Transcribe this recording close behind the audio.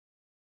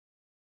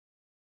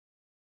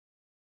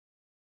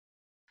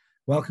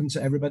Welcome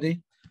to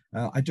everybody.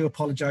 I do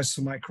apologize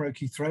for my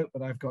croaky throat,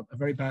 but I've got a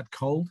very bad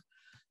cold.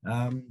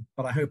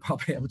 But I hope I'll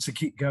be able to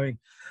keep going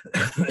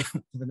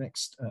for the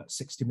next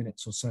 60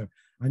 minutes or so.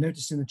 I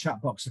noticed in the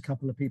chat box a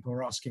couple of people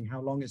are asking how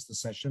long is the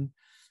session.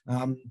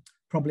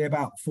 Probably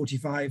about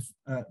 45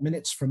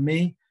 minutes from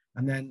me.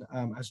 And then,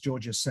 as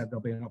Georgia said,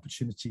 there'll be an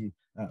opportunity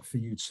for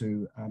you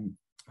to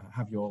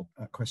have your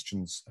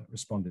questions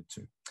responded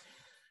to.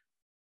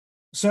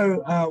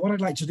 So what I'd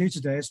like to do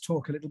today is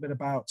talk a little bit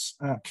about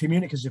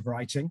communicative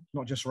writing,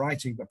 not just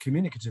writing, but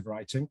communicative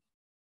writing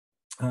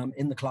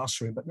in the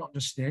classroom, but not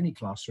just in any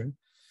classroom,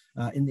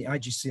 in the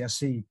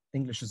IGCSE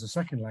English as a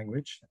second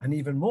language, and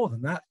even more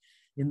than that,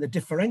 in the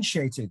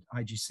differentiated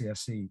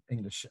IGCSE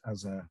English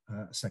as a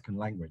second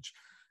language.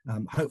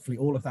 Hopefully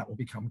all of that will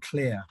become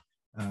clear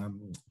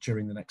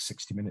during the next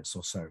 60 minutes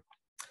or so.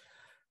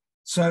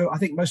 So I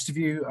think most of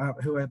you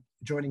who are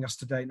joining us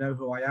today know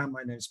who I am.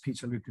 My name is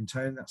Peter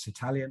Lucantoni. That's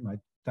Italian. My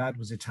dad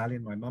was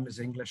Italian. My mum is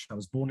English. I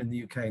was born in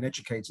the UK and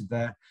educated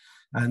there.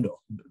 And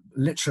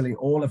literally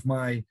all of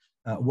my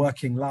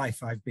working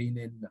life, I've been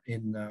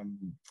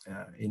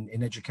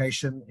in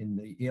education, in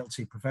the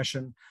ELT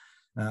profession.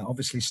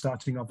 Obviously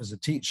starting off as a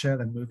teacher,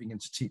 then moving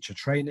into teacher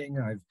training.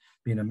 I've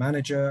been a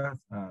manager.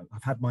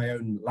 I've had my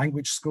own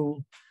language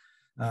school.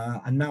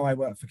 And now I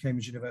work for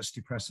Cambridge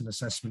University Press and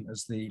Assessment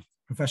as the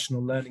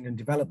Professional Learning and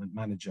Development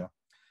Manager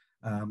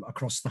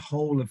across the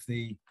whole of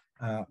the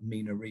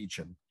MENA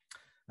region.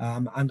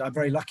 And I'm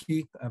very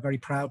lucky, very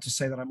proud to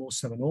say that I'm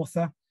also an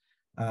author.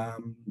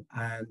 And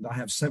I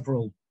have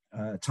several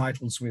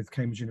titles with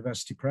Cambridge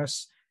University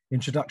Press: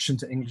 Introduction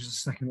to English as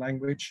a Second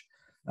Language,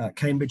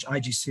 Cambridge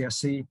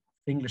IGCSE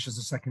English as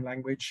a Second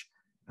Language,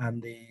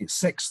 and the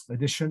 6th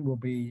edition will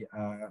be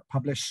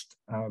published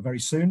very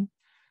soon.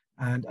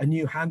 And a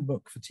new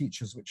handbook for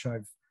teachers, which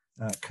I've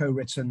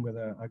co-written with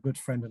a good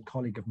friend and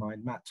colleague of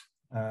mine, Matt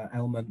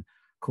Ellman,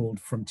 called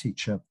From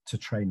Teacher to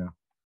Trainer.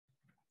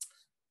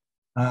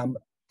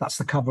 That's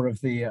the cover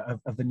of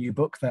the new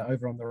book there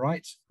over on the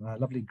right.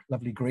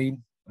 Lovely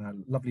green,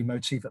 lovely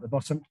motif at the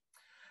bottom.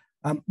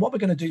 What we're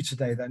going to do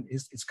today then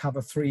is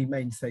cover 3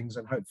 main things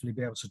and hopefully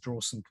be able to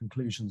draw some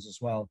conclusions as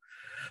well.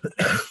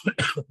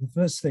 The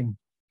first thing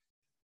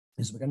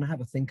is we're going to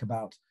have a think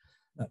about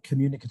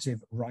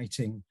communicative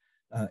writing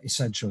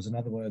essentials. In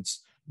other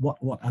words,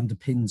 what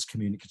underpins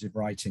communicative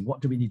writing?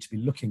 What do we need to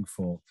be looking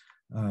for?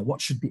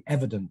 What should be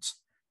evident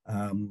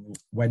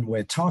when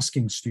we're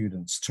tasking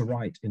students to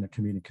write in a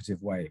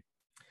communicative way?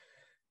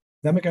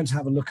 Then we're going to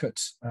have a look at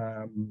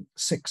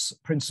 6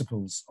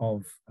 principles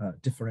of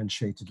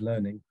differentiated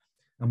learning,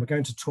 and we're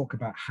going to talk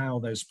about how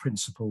those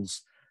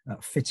principles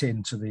fit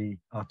into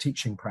our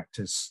teaching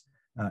practice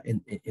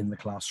in the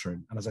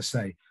classroom. And as I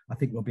say, I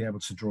think we'll be able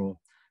to draw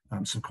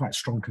some quite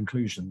strong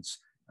conclusions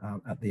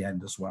at the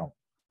end as well.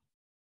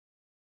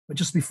 But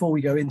just before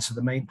we go into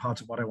the main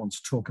part of what I want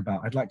to talk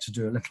about, I'd like to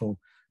do a little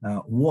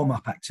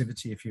warm-up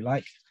activity, if you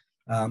like.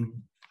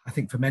 I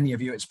think for many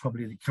of you, it's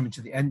probably coming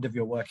to the end of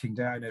your working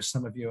day. I know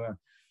some of you are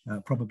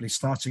probably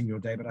starting your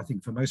day, but I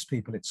think for most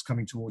people, it's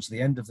coming towards the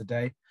end of the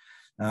day.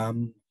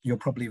 You're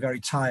probably very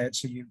tired,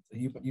 so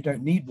you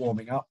don't need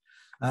warming up.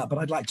 But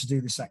I'd like to do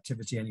this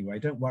activity anyway.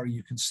 Don't worry,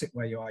 you can sit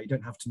where you are. You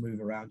don't have to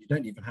move around. You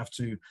don't even have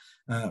to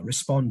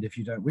respond if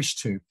you don't wish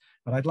to.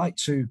 But I'd like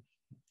to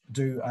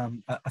do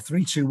a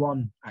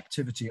 3-2-1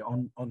 activity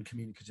on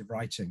communicative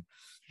writing.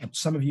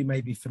 Some of you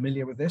may be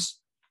familiar with this,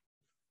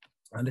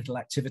 a little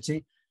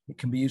activity. It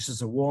can be used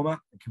as a warmer.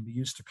 It can be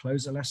used to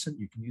close a lesson.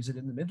 You can use it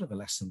in the middle of a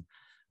lesson.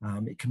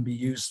 It can be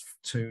used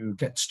to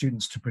get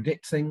students to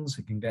predict things.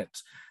 It can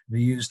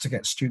be used to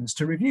get students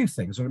to review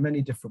things. There are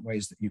many different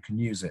ways that you can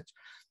use it.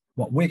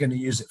 What we're going to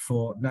use it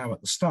for now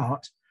at the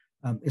start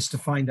is to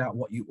find out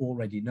what you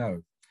already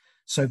know.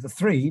 So the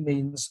 3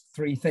 means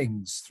 3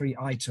 things, 3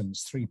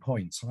 items, 3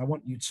 points. And I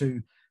want you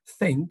to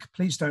think,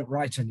 please don't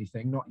write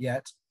anything, not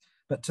yet,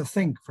 but to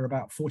think for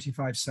about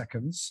 45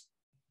 seconds,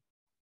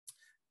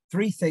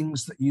 3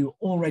 things that you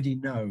already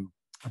know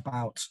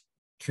about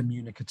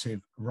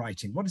communicative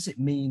writing. What does it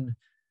mean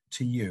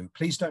to you?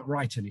 Please don't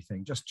write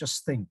anything,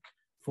 just think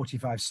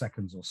 45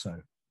 seconds or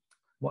so.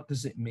 What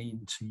does it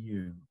mean to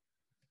you?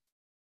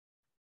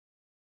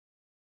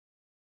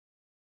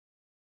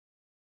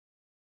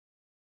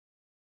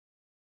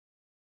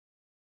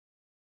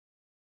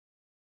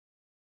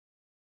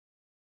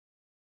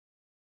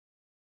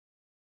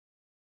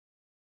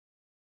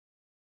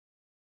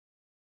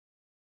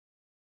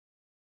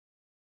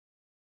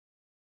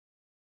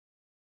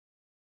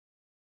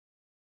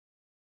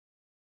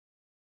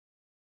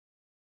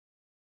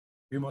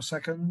 Few more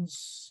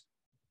seconds.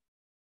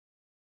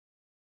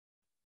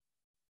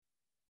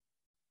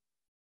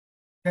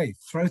 Okay,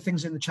 throw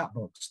things in the chat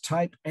box.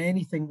 Type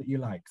anything that you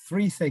like.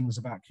 3 things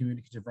about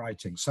communicative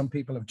writing. Some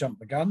people have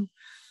jumped the gun.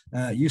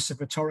 Use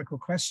of rhetorical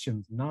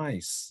questions.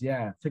 Nice.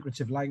 Yeah,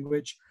 figurative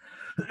language.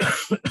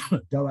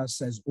 Doaz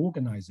says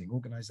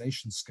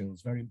organization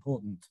skills, very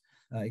important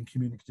in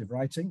communicative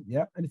writing.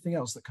 Yeah, anything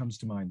else that comes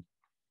to mind?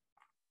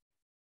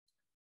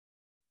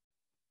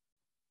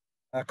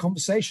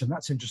 Conversation,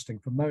 that's interesting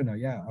from Mona.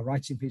 Yeah, a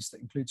writing piece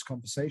that includes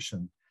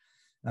conversation.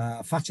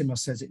 Fatima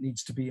says it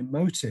needs to be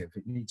emotive.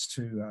 It needs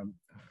to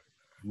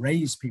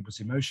raise people's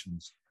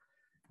emotions.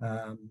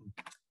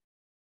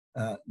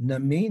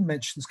 Nameen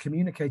mentions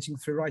communicating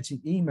through writing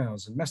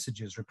emails and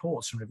messages,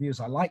 reports and reviews.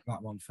 I like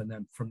that one from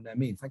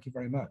Nameen. Thank you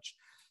very much.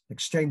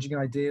 Exchanging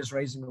ideas,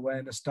 raising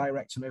awareness,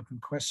 direct and open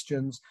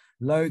questions.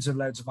 Loads of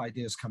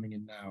ideas coming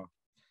in now.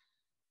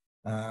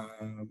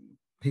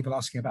 People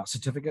asking about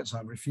certificates.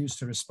 I refuse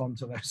to respond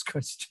to those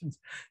questions.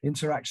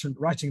 Interaction,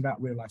 writing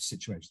about real life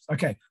situations.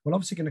 Okay, we're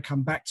obviously going to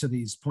come back to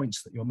these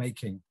points that you're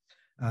making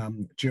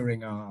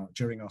during our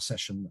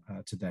session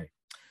today.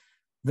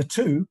 The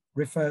two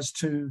refers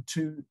to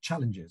two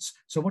challenges.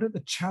 So what are the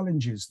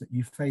challenges that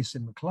you face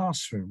in the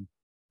classroom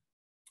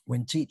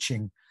when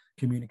teaching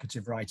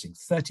communicative writing?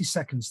 30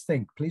 seconds,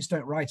 think. Please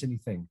don't write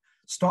anything.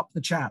 Stop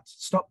the chat.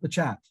 Stop the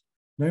chat.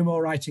 No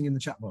more writing in the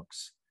chat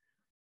box.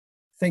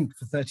 Think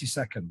for 30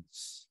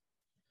 seconds.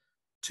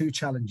 Two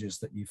challenges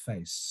that you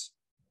face.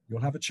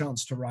 You'll have a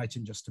chance to write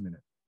in just a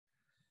minute.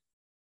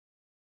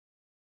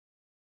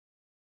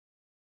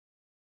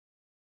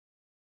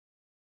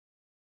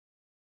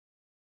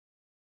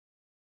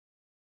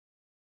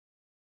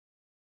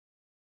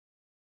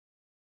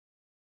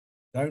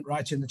 Don't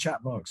write in the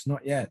chat box,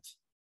 not yet.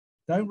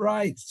 Don't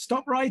write,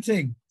 stop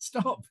writing,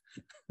 stop.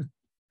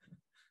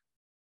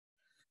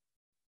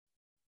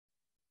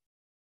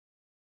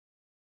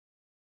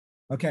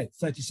 Okay,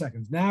 30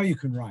 seconds. Now you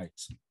can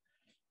write.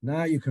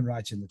 Now you can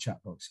write in the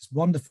chat box. It's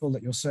wonderful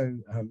that you're so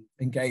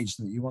engaged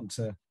and that you want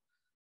to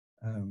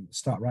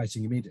start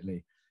writing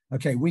immediately.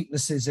 Okay,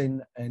 weaknesses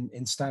in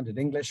standard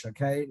English,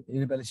 okay,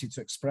 inability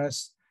to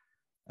express,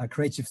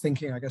 creative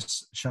thinking, I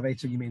guess,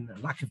 Shaveta, you mean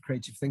lack of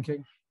creative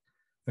thinking,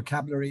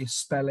 vocabulary,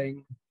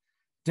 spelling,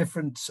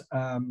 different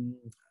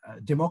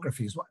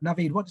demographies.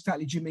 Naveed, what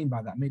exactly do you mean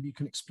by that? Maybe you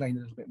can explain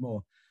a little bit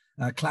more.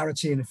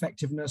 Clarity and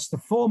effectiveness, the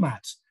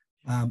format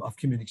of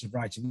communicative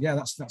writing. Yeah,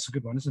 that's a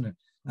good one, isn't it?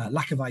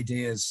 Lack of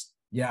ideas.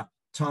 Yeah,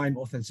 time,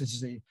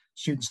 authenticity.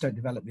 Students don't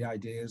develop the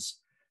ideas.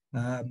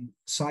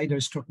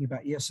 Saido's talking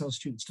about ESL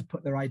students to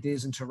put their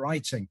ideas into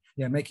writing.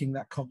 Yeah, making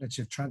that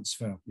cognitive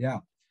transfer. Yeah,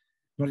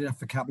 not enough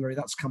vocabulary.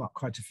 That's come up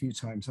quite a few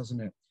times,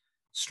 hasn't it?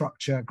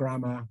 Structure,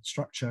 grammar,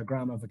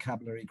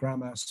 vocabulary,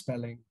 grammar,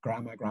 spelling,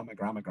 grammar.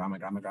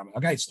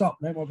 Okay, stop,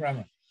 no more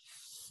grammar.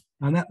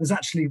 And that there's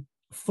actually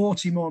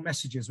 40 more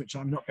messages, which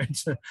I'm not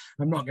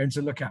going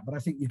to look at, but I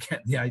think you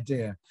get the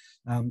idea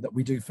that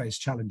we do face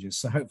challenges.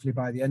 So hopefully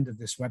by the end of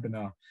this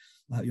webinar,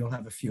 you'll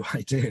have a few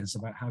ideas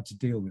about how to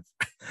deal with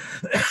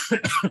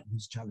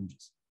these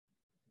challenges.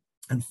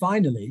 And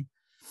finally,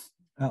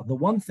 the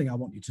one thing I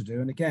want you to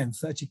do, and again,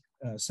 30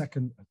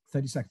 seconds,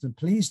 and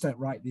please don't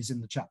write these in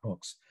the chat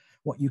box.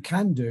 What you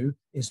can do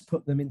is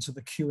put them into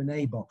the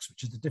Q&A box,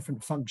 which is a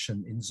different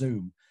function in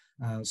Zoom.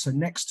 So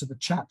next to the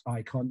chat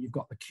icon, you've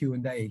got the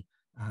Q&A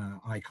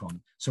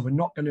icon. So we're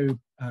not going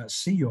to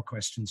see your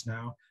questions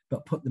now,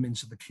 but put them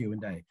into the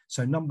Q&A.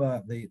 So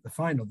the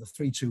final, the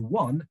 3, 2,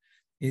 1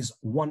 is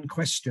one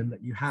question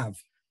that you have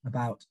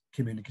about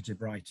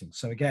communicative writing.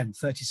 So again,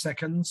 30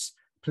 seconds.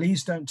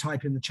 Please don't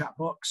type in the chat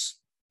box,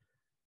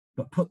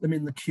 but put them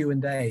in the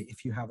Q&A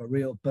if you have a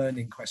real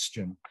burning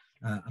question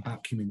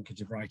about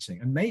communicative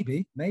writing. And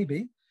maybe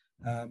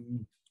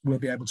we'll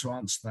be able to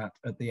answer that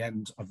at the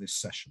end of this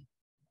session.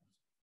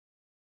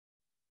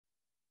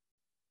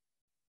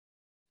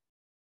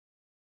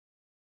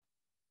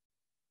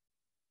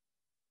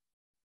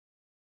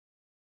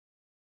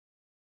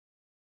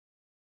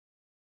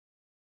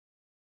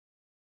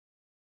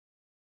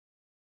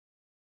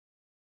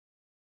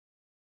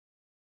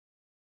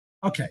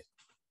 Okay,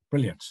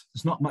 brilliant.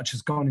 There's not much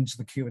has gone into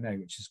the Q&A,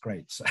 which is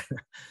great. So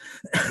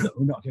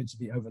we're not going to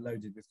be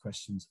overloaded with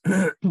questions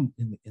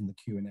in the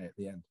Q&A at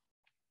the end.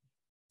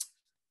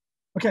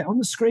 Okay, on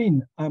the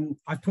screen,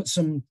 I've put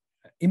some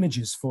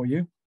images for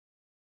you.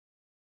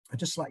 I'd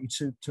just like you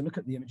to look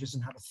at the images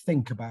and have a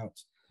think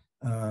about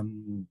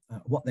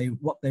what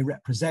they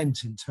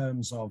represent in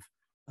terms of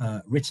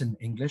written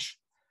English.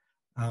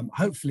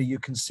 Hopefully you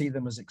can see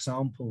them as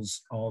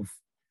examples of,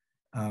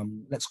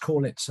 let's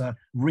call it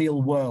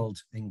real world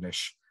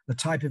English, the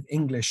type of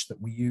English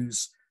that we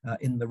use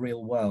in the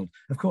real world.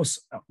 Of course,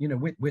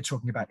 we're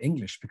talking about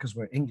English because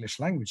we're English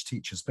language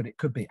teachers, but it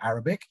could be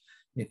Arabic,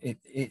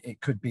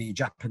 it could be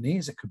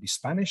Japanese, it could be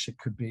Spanish, it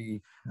could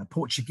be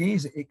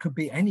Portuguese, it could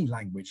be any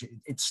language.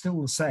 It's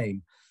still the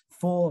same.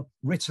 For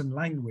written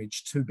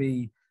language to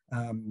be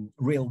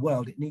real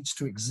world, it needs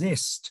to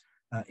exist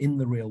in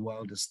the real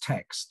world as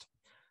text.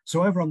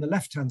 So over on the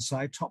left-hand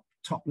side, top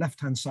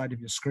left-hand side of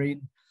your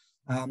screen,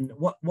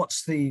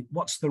 what's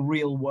the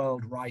real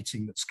world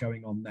writing that's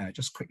going on there?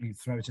 Just quickly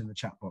throw it in the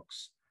chat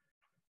box.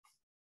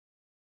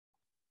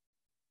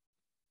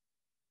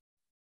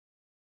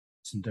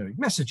 And doing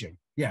messaging,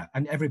 yeah,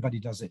 and everybody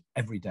does it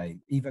every day,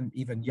 even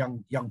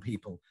young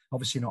people,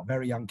 obviously not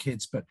very young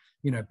kids, but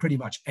pretty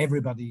much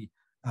everybody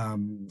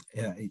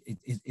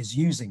is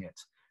using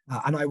it.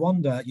 And I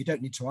wonder, you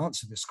don't need to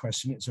answer this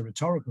question, it's a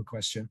rhetorical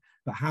question,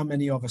 but how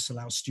many of us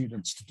allow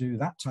students to do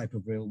that type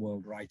of real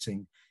world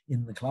writing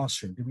in the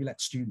classroom? Do we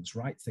let students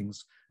write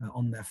things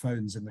on their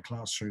phones in the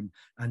classroom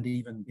and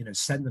even, you know,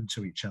 send them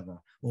to each other,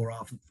 or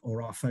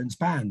are phones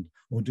banned?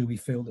 Or do we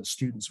feel that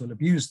students will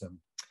abuse them?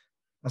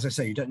 As I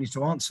say, you don't need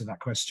to answer that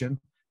question,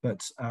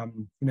 but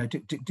you know,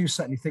 do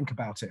certainly think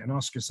about it and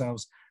ask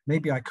yourselves,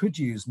 maybe I could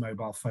use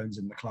mobile phones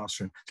in the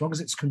classroom, as long as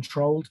it's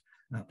controlled,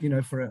 you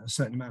know, for a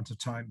certain amount of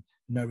time.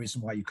 No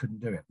reason why you couldn't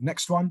do it.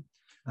 Next one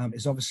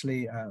is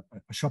obviously a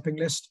shopping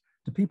list.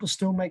 Do people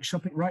still write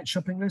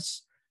shopping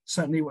lists?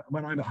 Certainly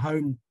when I'm at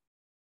home,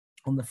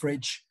 on the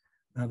fridge,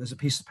 there's a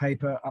piece of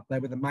paper up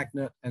there with a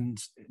magnet,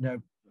 and you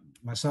know,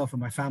 myself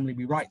and my family,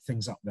 we write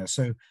things up there.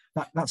 So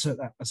that's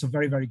a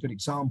very, very good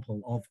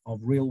example of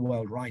real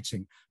world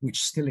writing,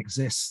 which still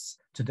exists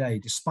today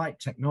despite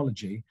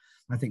technology.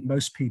 I think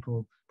most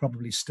people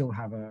probably still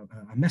have a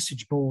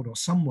message board or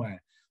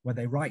somewhere where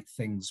they write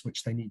things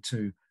which they need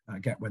to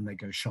get when they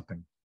go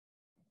shopping.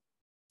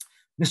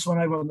 This one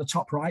over on the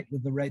top right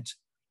with the red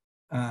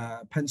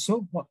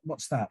pencil,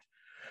 what's that?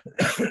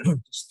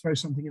 Just throw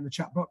something in the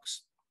chat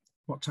box.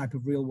 What type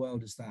of real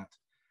world is that?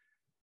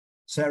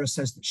 Sarah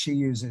says that she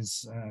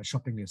uses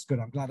shopping lists. Good,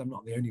 I'm glad I'm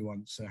not the only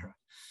one, Sarah.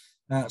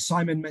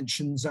 Simon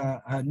mentions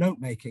note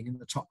making in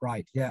the top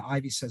right. Yeah,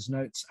 Ivy says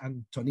notes,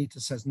 and Tonita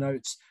says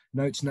notes,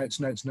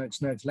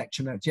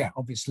 lecture notes. Yeah,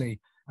 obviously,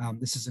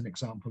 this is an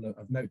example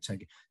of note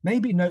taking.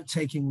 Maybe note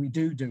taking we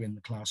do in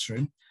the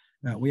classroom.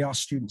 We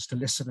ask students to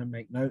listen and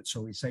make notes,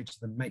 or we say to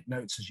them, make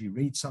notes as you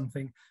read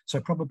something. So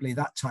probably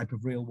that type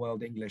of real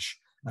world English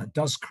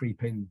does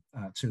creep in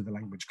to the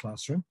language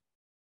classroom.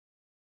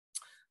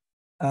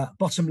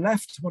 Bottom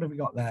left, what have we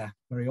got there?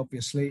 Very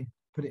obviously,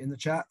 put it in the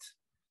chat.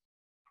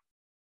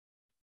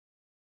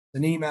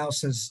 An email,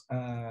 says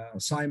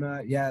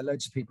Sima. Yeah,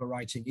 loads of people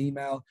writing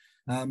email.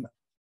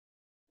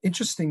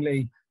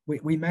 Interestingly,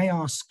 we may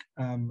ask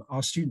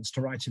our students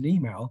to write an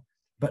email,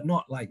 but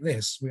not like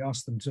this. We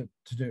ask them to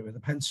do it with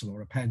a pencil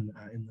or a pen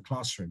in the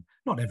classroom.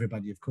 Not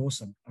everybody, of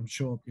course. I'm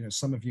sure, you know,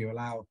 some of you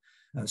allow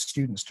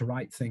students to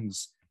write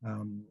things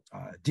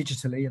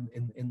digitally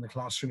in the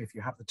classroom if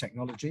you have the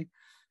technology.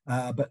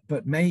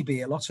 But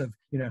maybe a lot of,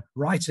 you know,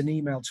 write an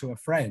email to a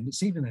friend.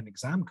 It's even an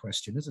exam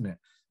question, isn't it?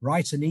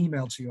 Write an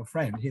email to your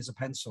friend. Here's a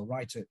pencil.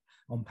 Write it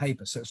on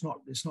paper. So it's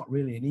not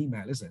really an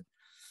email, is it?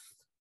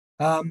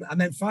 And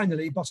then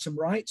finally, bottom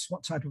right.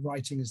 What type of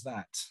writing is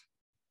that?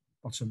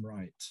 Bottom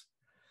right.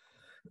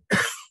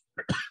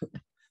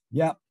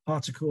 Yeah,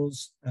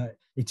 articles.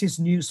 It is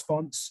news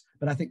fonts,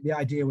 but I think the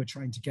idea we're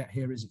trying to get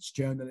here is it's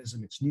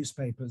journalism, it's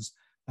newspapers,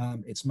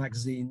 it's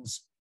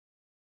magazines.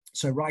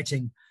 So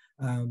writing.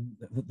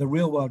 The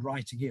real world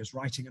writing here is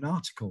writing an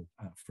article,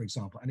 for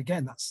example. And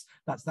again,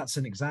 that's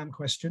an exam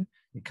question.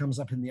 It comes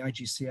up in the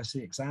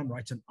IGCSE exam.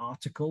 Write an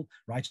article,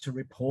 write a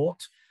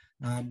report.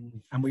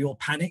 And we all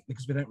panic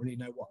because we don't really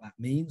know what that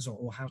means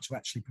or how to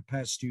actually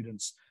prepare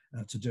students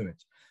to do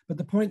it. But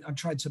the point I'm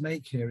trying to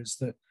make here is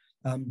that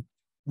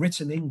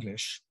written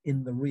English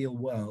in the real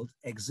world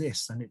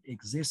exists, and it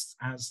exists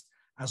as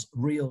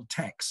real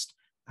text.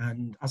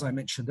 And as I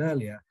mentioned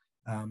earlier,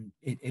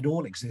 it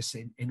all exists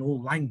in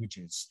all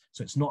languages.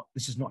 So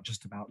this is not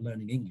just about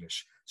learning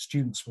English.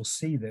 Students will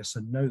see this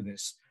and know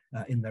this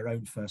in their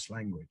own first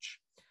language.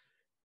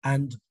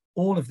 And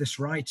all of this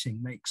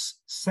writing makes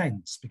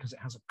sense because it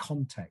has a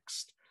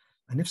context.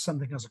 And if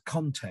something has a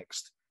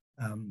context,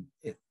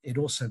 it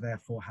also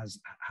therefore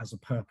has a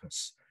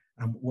purpose.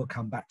 And we'll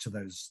come back to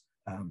those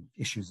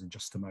issues in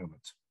just a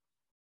moment.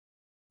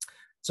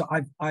 So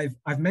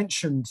I've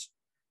mentioned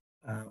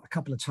a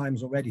couple of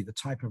times already the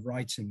type of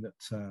writing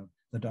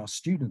that our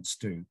students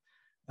do,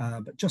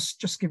 but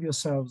just give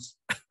yourselves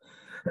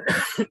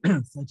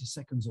 30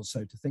 seconds or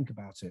so to think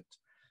about it.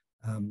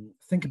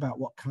 Think about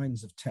what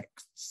kinds of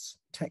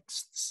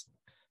texts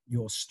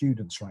your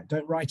students write.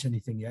 Don't write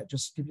anything yet,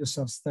 just give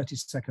yourselves 30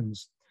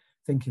 seconds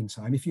thinking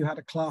time. If you had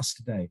a class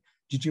today,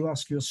 did you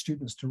ask your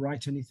students to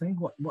write anything?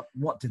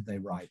 What did they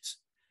write?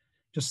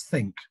 Just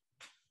think.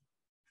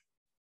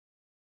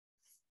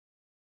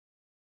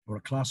 Or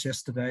a class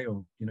yesterday,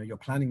 or you know, you're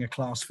planning a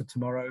class for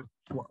tomorrow.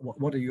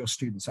 What are your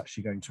students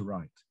actually going to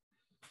write?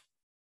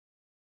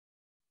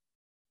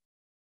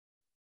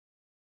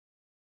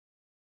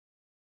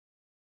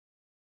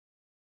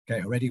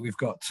 Okay, already we've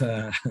got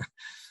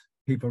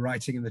people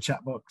writing in the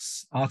chat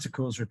box.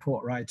 Articles,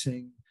 report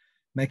writing,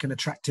 make an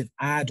attractive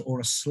ad or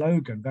a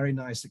slogan. Very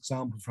nice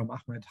example from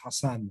Ahmed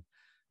Hassan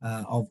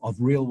of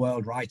real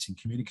world writing,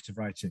 communicative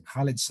writing.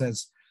 Khalid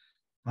says,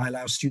 I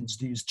allow students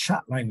to use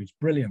chat language.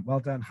 Brilliant.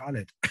 Well done,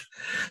 Khalid.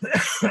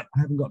 I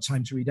haven't got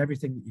time to read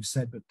everything that you've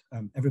said, but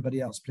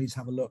everybody else, please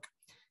have a look.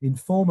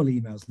 Informal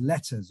emails,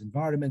 letters,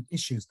 environment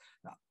issues.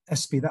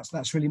 SB,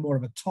 that's really more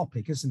of a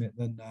topic, isn't it,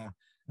 than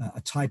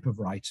a type of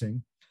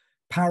writing.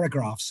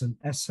 Paragraphs and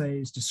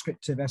essays,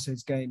 descriptive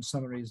essays, games,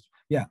 summaries.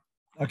 Yeah,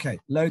 okay,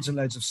 loads and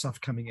loads of stuff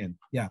coming in.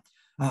 Yeah,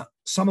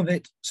 some of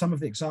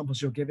the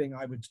examples you're giving,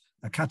 I would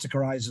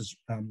categorize as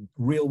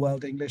real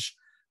world English.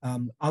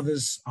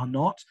 Others are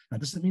not. That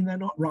doesn't mean they're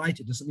not right.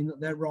 It doesn't mean that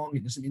they're wrong.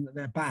 It doesn't mean that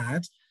they're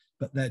bad,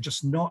 but they're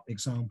just not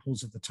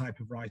examples of the type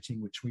of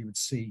writing which we would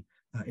see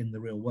in the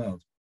real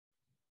world.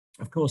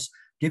 Of course,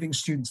 giving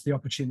students the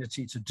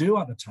opportunity to do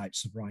other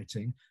types of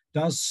writing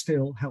does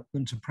still help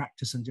them to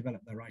practice and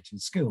develop their writing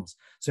skills.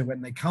 So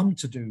when they come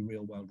to do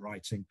real world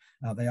writing,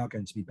 they are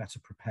going to be better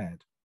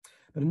prepared.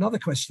 But another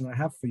question I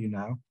have for you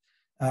now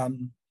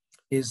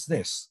is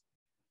this.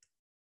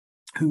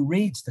 Who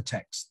reads the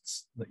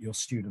texts that your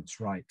students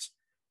write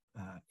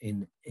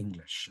in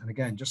English? And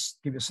again, just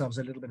give yourselves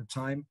a little bit of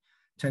time,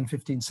 10,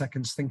 15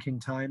 seconds thinking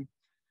time.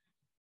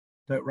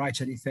 Don't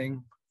write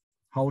anything.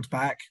 Hold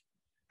back.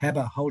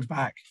 Heber, hold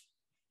back.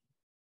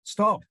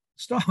 Stop,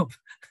 stop.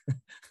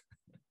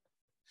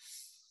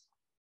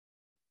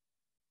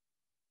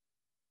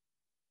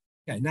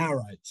 Okay, now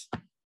write.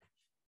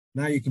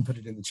 Now you can put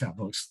it in the chat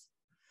box.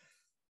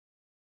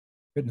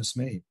 Goodness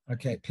me.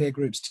 Okay, peer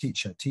groups,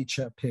 teacher,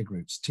 teacher, peer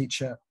groups,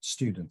 teacher,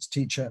 students,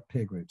 teacher,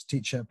 peer groups,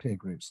 teacher, peer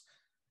groups.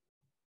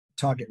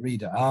 Target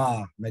reader.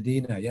 Ah,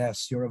 Medina,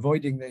 yes, you're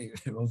avoiding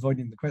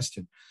the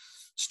question.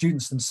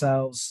 Students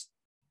themselves,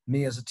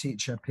 me as a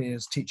teacher,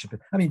 peers, teacher.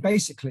 I mean,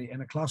 basically,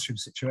 in a classroom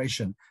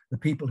situation, the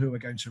people who are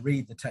going to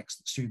read the text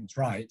that students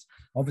write,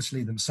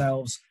 obviously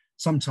themselves,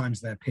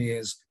 sometimes their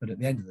peers, but at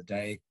the end of the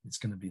day, it's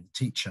going to be the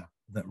teacher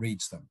that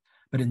reads them.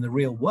 But in the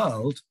real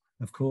world,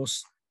 of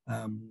course,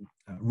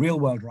 real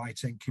world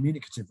writing,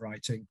 communicative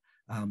writing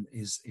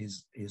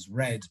is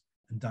read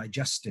and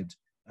digested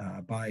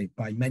by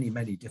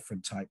many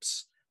different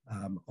types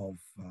of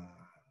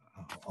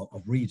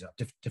reader,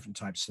 different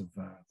types of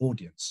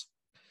audience.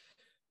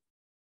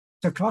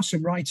 So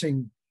classroom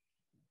writing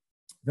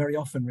very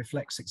often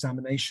reflects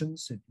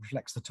examinations. It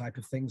reflects the type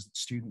of things that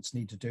students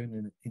need to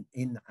do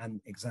in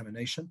an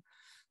examination.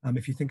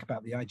 If you think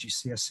about the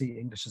IGCSE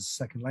English as a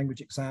second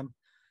language exam,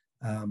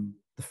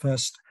 the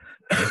first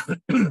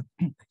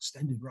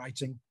extended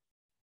writing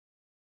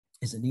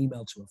is an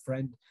email to a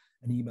friend,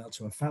 an email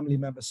to a family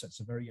member. So it's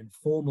a very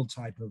informal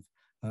type of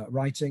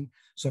writing.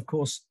 So of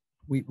course,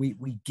 we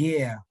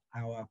gear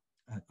our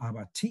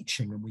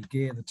teaching and we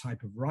gear the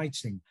type of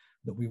writing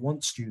that we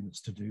want students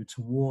to do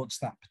towards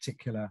that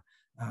particular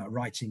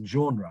writing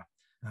genre,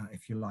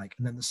 if you like.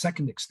 And then the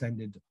second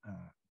extended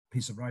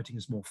piece of writing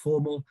is more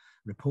formal,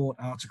 report,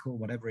 article,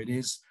 whatever it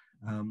is.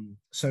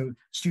 So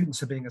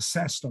students are being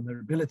assessed on their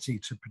ability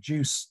to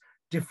produce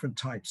different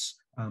types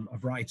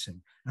of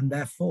writing. And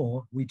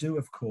therefore, we do,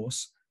 of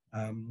course,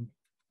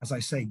 as I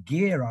say,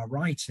 gear our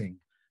writing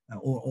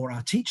or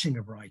our teaching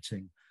of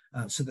writing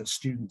so that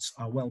students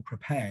are well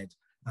prepared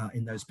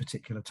in those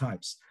particular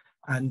types.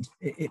 And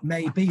it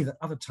may be that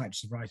other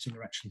types of writing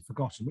are actually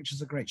forgotten, which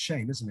is a great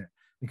shame, isn't it?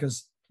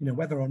 Because, you know,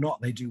 whether or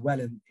not they do well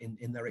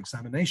in their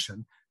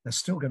examination, they're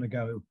still going to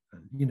go,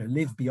 you know,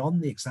 live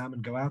beyond the exam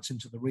and go out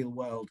into the real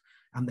world.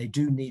 And they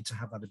do need to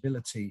have that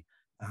ability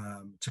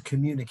to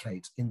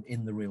communicate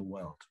in the real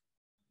world.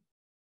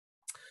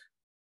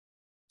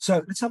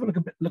 So let's have a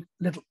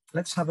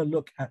let's have a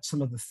look at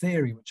some of the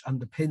theory which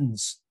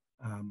underpins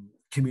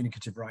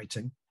communicative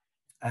writing.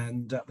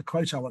 And the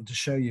quote I want to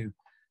show you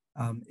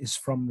is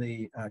from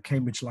the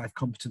Cambridge Life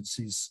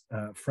Competencies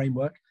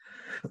framework,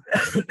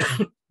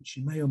 which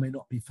you may or may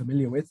not be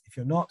familiar with. If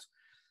you're not,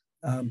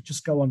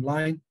 just go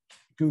online,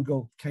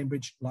 Google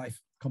Cambridge Life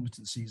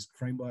Competencies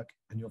framework,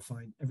 and you'll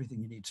find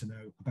everything you need to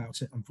know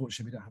about it.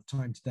 Unfortunately, we don't have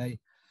time today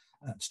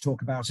to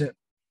talk about it,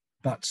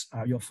 but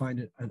you'll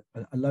find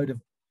a load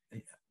of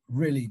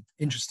really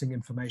interesting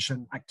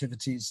information,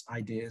 activities,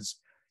 ideas,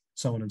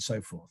 so on and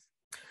so forth.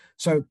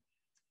 So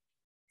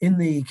in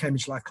the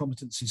Cambridge Life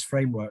Competencies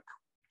framework,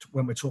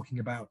 when we're talking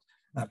about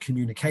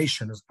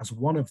communication as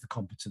one of the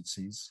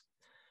competencies,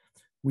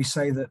 we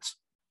say that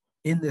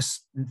in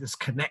this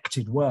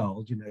connected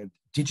world, you know,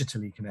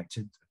 digitally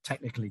connected,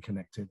 technically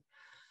connected,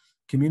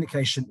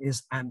 communication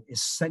is an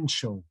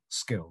essential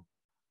skill.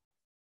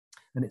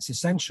 And it's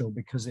essential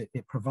because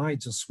it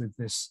provides us with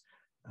this,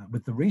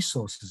 with the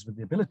resources, with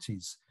the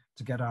abilities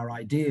to get our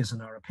ideas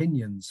and our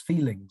opinions,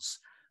 feelings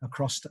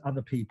across to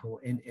other people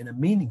in a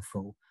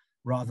meaningful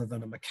rather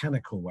than a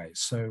mechanical way.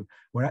 So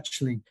we're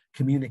actually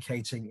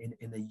communicating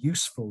in a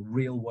useful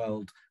real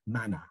world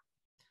manner.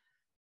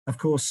 Of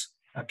course,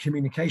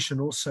 communication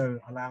also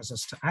allows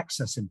us to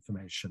access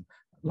information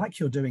like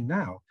you're doing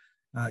now.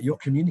 You're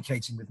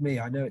communicating with me.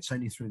 I know it's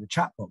only through the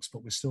chat box,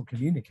 but we're still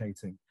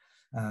communicating.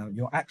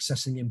 You're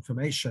accessing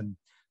information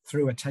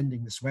through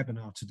attending this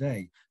webinar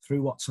today,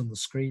 through what's on the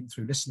screen,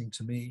 through listening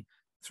to me,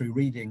 through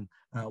reading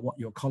what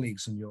your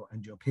colleagues and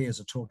your peers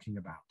are talking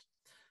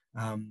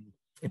about.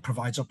 It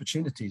provides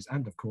opportunities,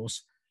 and of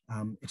course,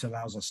 it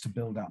allows us to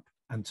build up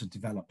and to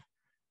develop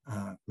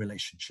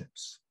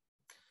relationships.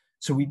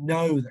 So we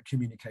know that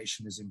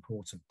communication is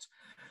important.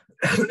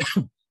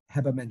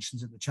 Heber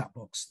mentions in the chat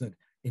box that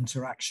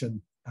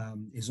interaction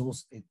is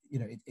also,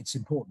 it's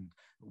important.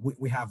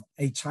 We have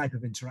a type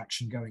of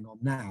interaction going on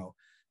now.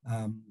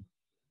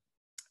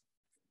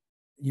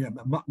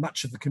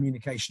 Much of the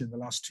communication in the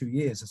last 2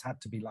 years has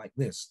had to be like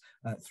this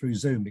through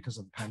Zoom because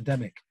of the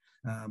pandemic.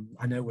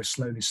 I know we're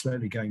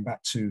slowly going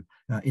back to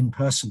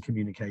in-person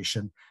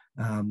communication,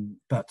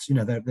 but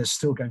there's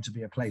still going to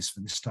be a place for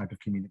this type of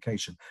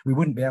communication. We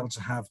wouldn't be able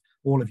to have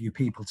all of you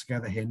people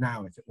together here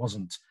now if it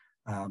wasn't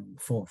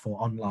for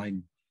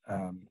online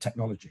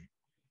technology.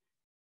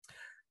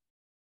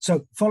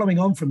 So following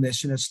on from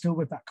this, still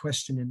with that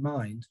question in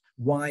mind,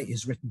 why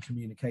is written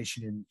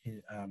communication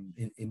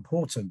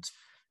important?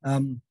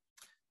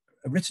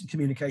 Written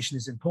communication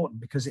is important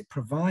because it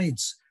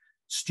provides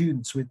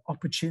students with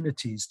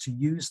opportunities to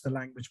use the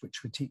language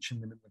which we're teaching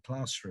them in the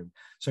classroom.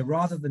 So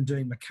rather than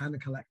doing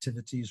mechanical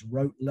activities,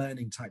 rote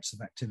learning types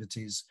of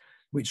activities,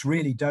 which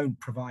really don't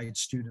provide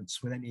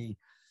students with any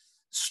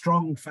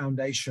strong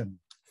foundation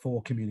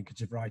for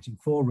communicative writing,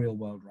 for real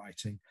world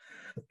writing,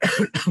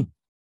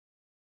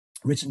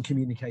 written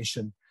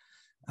communication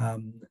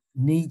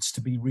needs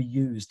to be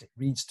reused. It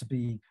needs to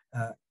be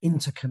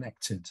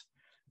interconnected.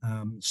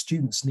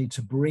 Students need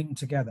to bring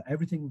together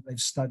everything that they've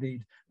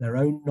studied, their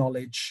own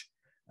knowledge,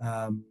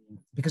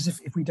 because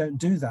if we don't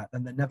do that,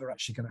 then they're never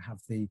actually going to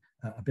have the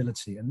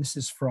ability. And this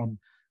is from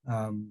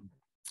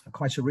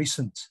quite a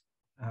recent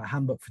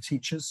handbook for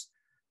teachers,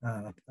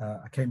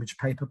 a Cambridge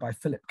paper by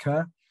Philip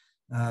Kerr.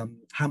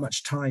 How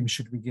much time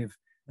should we give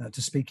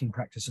to speaking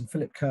practice? And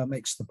Philip Kerr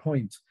makes the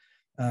point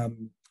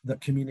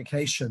that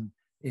communication,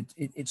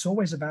 it's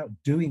always about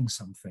doing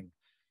something.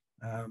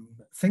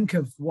 Think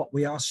of what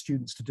we ask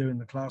students to do in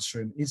the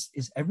classroom.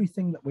 Is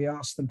everything that we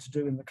ask them to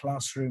do in the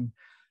classroom,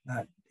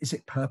 is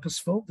it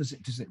purposeful? Does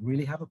it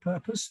really have a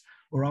purpose?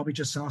 Or are we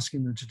just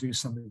asking them to do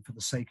something for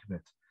the sake of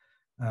it?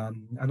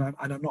 And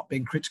I'm not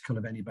being critical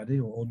of anybody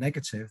or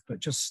negative, but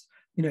just,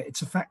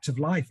 it's a fact of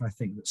life, I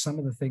think, that some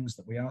of the things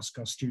that we ask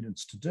our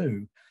students to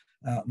do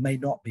may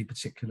not be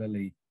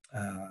particularly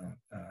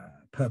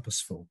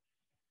purposeful.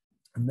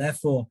 And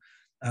therefore,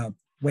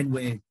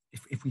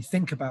 if we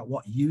think about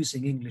what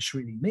using English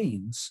really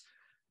means,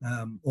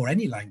 or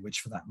any language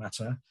for that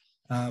matter,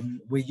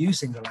 we're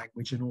using the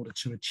language in order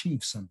to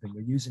achieve something. We're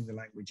using the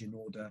language in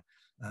order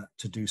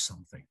to do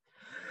something.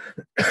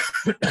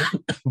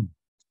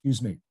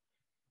 Excuse me.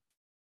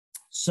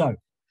 So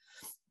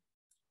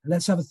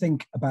let's have a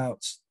think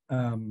about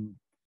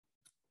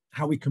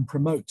how we can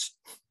promote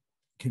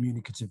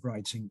communicative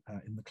writing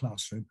in the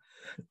classroom.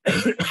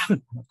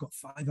 I've got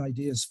 5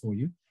 ideas for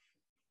you.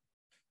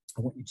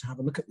 I want you to have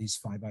a look at these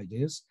 5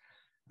 ideas,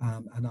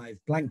 and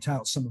I've blanked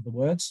out some of the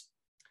words.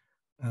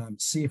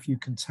 See if you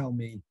can tell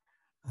me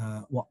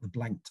what the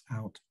blanked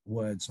out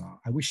words are.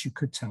 I wish you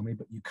could tell me,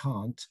 but you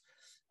can't.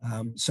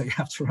 So you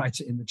have to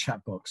write it in the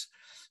chat box.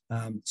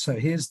 So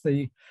here's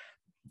the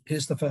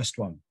first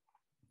one.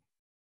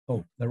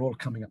 Oh, they're all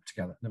coming up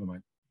together. Never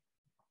mind.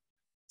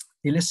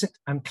 Elicit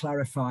and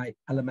clarify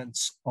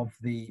elements of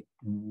the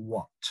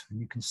what. And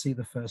you can see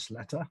the first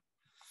letter,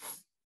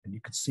 and you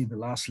can see the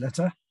last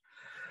letter.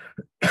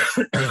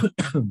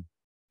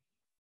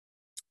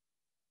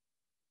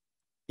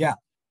 Yeah,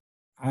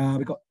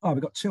 we've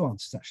got 2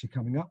 answers actually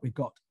coming up. We've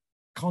got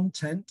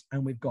content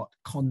and we've got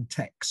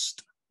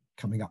context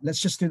coming up. Let's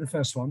just do the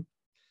first one.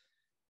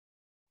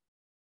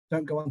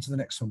 Don't go on to the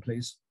next one,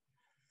 please.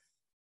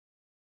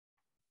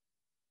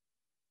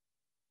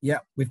 Yeah,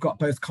 we've got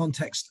both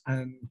context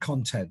and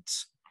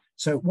content.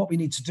 So what we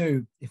need to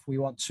do if we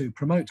want to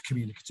promote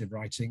communicative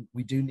writing,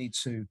 we do need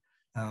to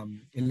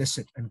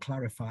elicit and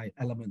clarify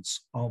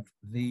elements of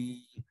the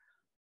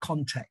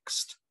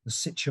context, the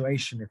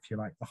situation, if you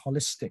like, the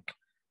holistic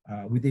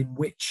within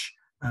which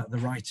the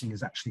writing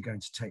is actually going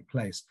to take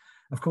place.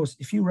 Of course,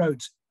 if you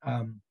wrote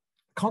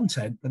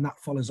content, then that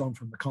follows on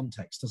from the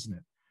context, doesn't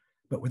it?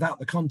 But without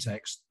the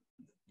context,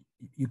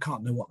 you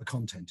can't know what the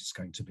content is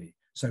going to be.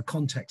 So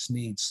context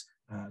needs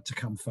to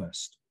come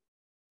first.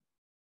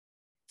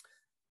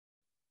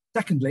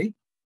 Secondly,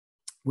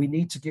 we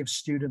need to give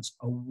students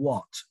a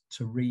what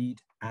to read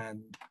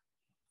and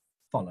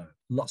follow.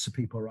 Lots of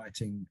people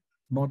writing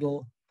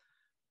model.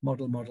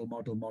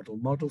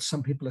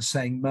 Some people are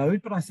saying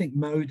mode, but I think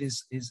mode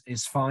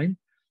is fine.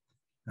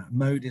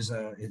 Mode is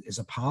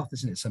a path,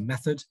 isn't it? It's a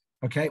method.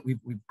 Okay,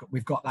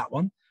 we've got that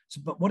one.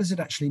 So, but what does it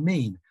actually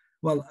mean?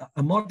 Well,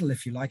 a model,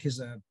 if you like, is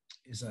a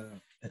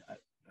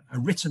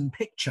written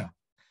picture,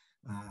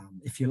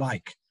 if you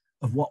like,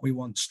 of what we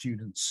want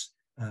students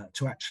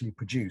to actually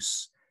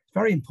produce. It's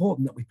very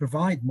important that we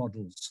provide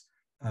models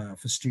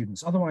for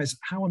students. Otherwise,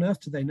 how on earth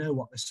do they know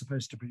what they're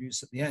supposed to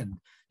produce at the end?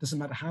 Doesn't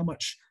matter how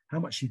much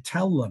you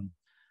tell them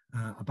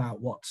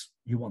about what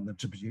you want them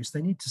to produce.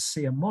 They need to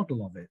see a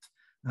model of it.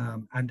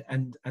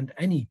 And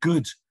any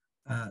good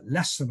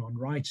lesson on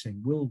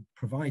writing will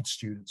provide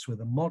students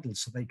with a model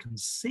so they can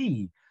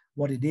see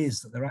what it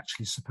is that they're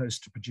actually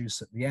supposed to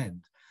produce at the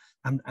end.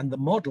 And the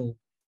model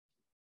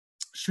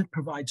should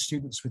provide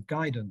students with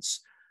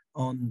guidance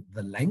on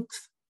the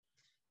length,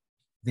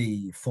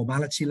 the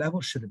formality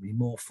level. Should it be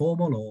more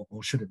formal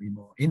or should it be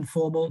more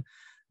informal?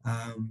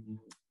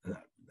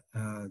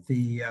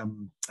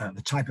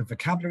 the type of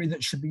vocabulary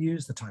that should be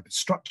used, the type of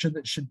structure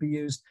that should be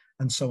used,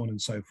 and so on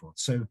and so forth.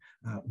 So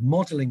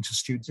modeling to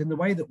students in the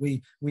way that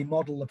we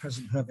model the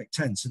present perfect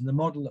tense, in the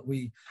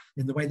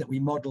way that we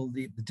model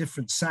the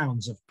different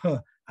sounds of p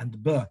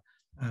and b,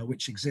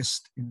 which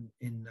exist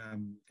in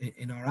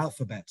our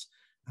alphabet.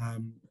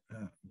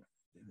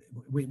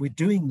 We're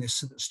doing this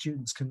so that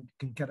students can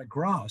get a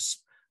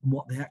grasp on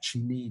what they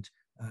actually need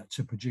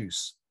to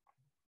produce.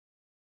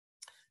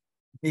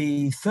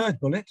 The third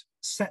bullet,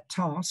 set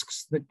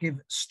tasks that give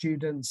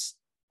students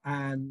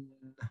an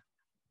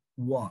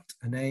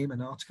aim,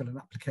 an article, an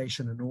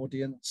application, an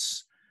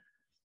audience,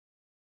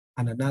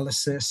 an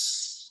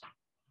analysis,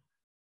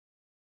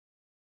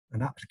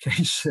 an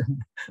application,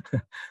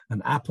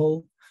 an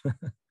apple,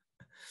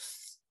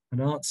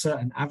 an answer,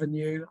 an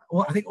avenue.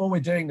 Well, I think all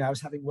we're doing now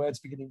is having words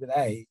beginning with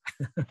A,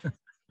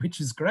 which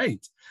is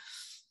great.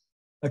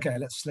 Okay,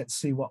 let's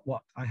see what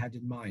I had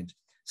in mind.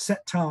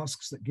 Set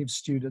tasks that give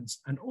students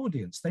an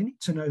audience. They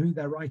need to know who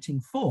they're writing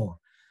for.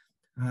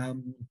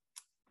 And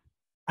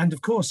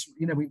of course,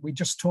 you know, we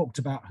just talked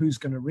about who's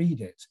going to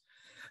read it.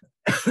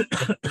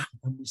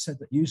 And we said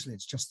that usually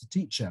it's just the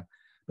teacher,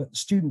 but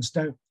students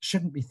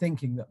shouldn't be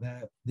thinking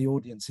that the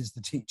audience is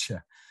the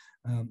teacher.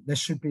 There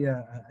should be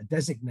a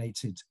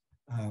designated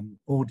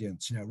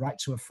audience, you know, write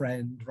to a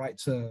friend, write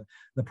to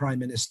the Prime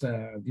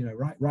Minister, you know,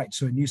 write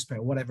to a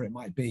newspaper, whatever it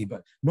might be,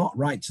 but not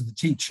write to the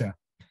teacher,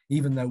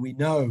 even though we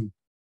know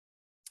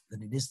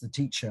that it is the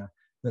teacher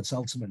that's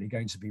ultimately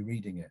going to be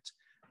reading it.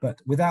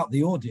 But without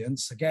the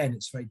audience, again,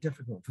 it's very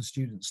difficult for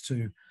students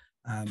to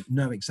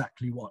know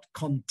exactly what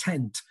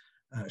content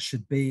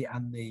should be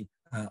and the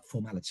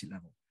formality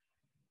level.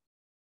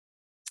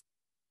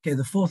 Okay,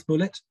 the fourth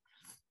bullet,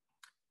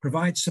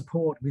 provide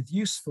support with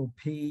useful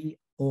P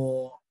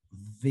or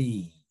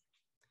V.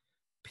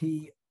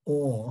 P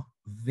or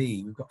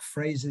V. We've got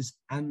phrases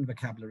and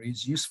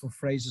vocabularies, useful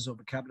phrases or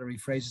vocabulary,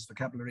 phrases,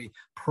 vocabulary,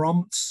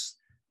 prompts.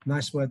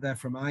 Nice word there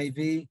from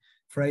Ivy.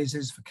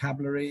 Phrases,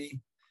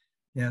 vocabulary.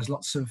 Yeah, there's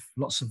lots of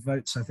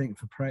votes, I think,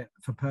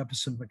 for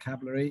purpose and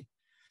vocabulary.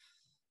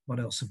 What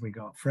else have we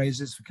got?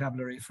 Phrases,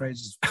 vocabulary,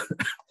 phrases.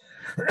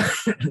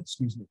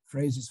 Excuse me.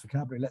 Phrases,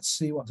 vocabulary. Let's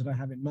see. What did I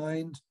have in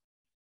mind?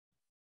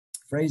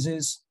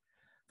 Phrases,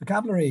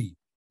 vocabulary.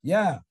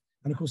 Yeah.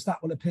 And of course,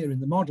 that will appear in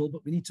the model,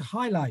 but we need to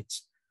highlight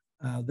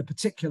the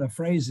particular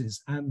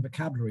phrases and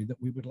vocabulary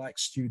that we would like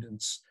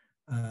students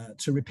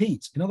to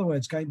repeat. In other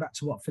words, going back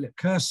to what Philip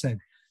Kerr said,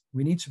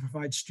 we need to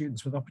provide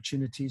students with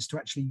opportunities to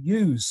actually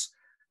use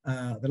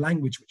the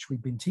language which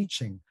we've been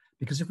teaching,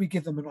 because if we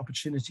give them an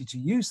opportunity to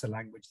use the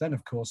language, then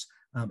of course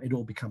it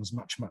all becomes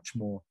much, much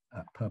more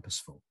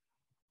purposeful.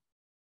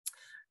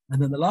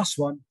 And then the last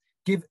one,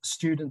 give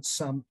students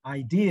some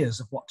ideas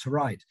of what to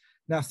write.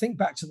 Now think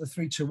back to the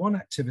 3-2-1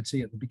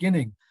 activity at the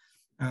beginning.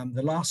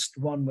 The last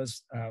one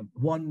was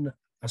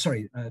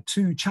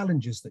two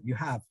challenges that you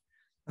have,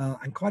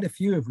 and quite a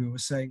few of you were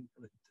saying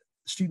that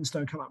students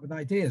don't come up with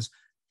ideas.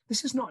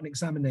 This is not an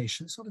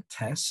examination, it's not a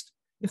test.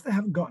 If they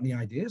haven't got any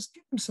ideas,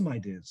 give them some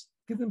ideas.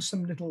 Give them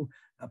some little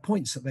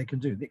points that they can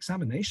do. The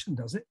examination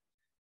does it.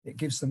 It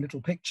gives them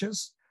little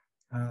pictures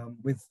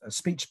with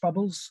speech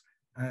bubbles.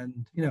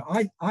 And, you know,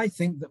 I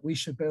think that we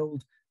should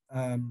build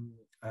an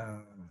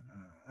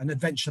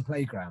adventure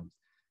playground.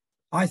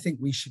 I think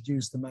we should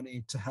use the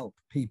money to help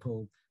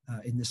people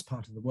in this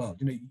part of the world.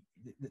 You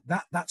know,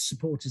 that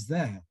support is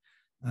there.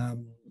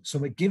 So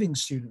we're giving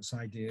students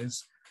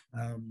ideas,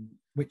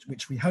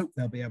 which we hope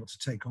they'll be able to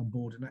take on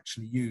board and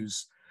actually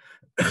use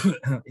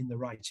in the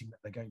writing that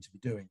they're going to be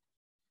doing.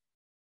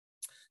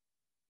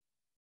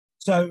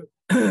 So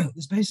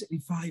there's basically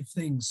 5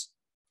 things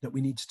that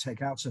we need to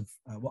take out of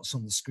what's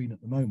on the screen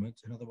at the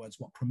moment. In other words,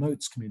 what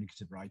promotes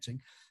communicative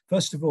writing.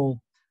 First of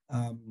all,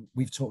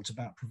 we've talked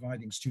about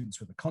providing students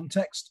with a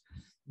context.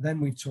 Then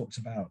we've talked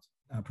about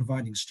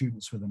providing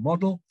students with a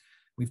model.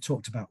 We've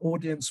talked about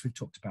audience, we've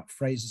talked about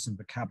phrases and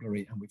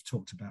vocabulary, and we've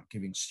talked about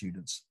giving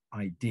students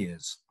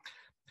ideas.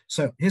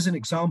 So here's an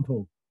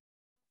example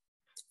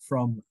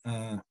from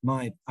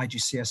my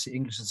IGCSE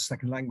English as a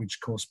Second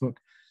Language course book,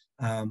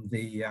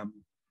 the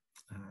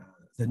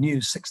new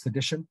 6th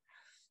edition.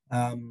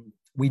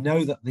 We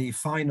know that the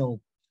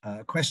final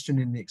question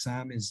in the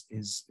exam is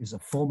a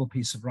formal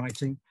piece of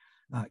writing.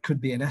 It could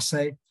be an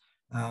essay.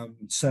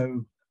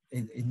 So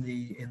in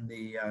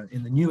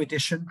the new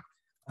edition,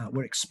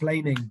 we're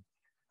explaining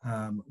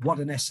what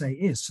an essay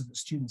is, so that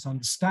students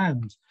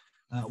understand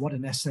what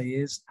an essay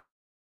is.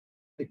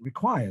 It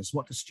requires,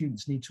 what do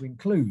students need to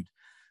include?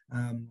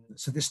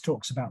 So this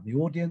talks about the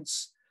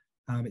audience.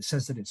 It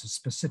says that it's a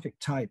specific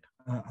type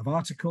of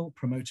article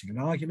promoting an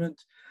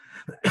argument.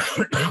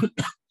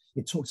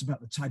 It talks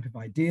about the type of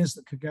ideas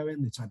that could go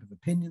in, the type of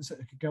opinions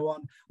that could go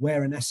on,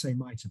 where an essay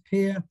might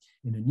appear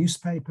in a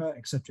newspaper,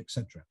 etc.,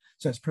 etc.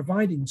 So it's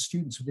providing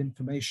students with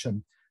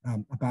information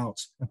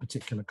about a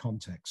particular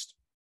context.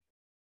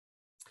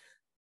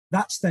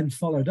 That's then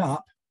followed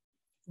up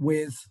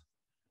with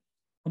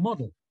a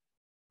model.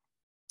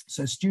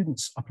 So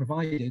students are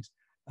provided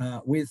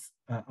with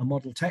a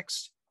model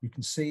text. You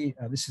can see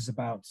this is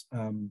about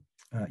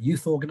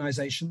youth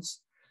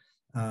organizations,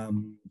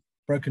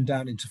 broken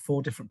down into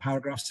 4 different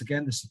paragraphs.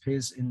 Again, this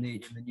appears in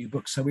the new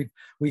book. So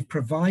we've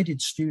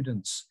provided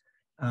students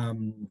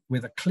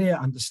with a clear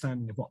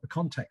understanding of what the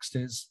context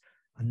is.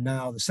 And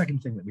now the second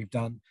thing that we've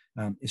done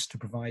is to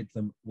provide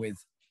them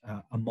with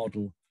a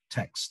model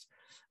text.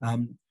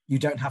 You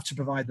don't have to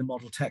provide the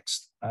model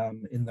text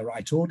in the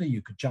right order.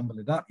 You could jumble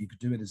it up. You could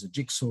do it as a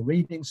jigsaw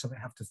reading, so they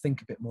have to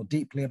think a bit more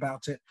deeply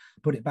about it,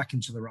 put it back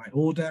into the right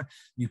order.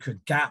 You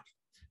could gap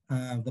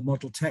the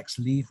model text,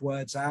 leave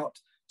words out,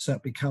 so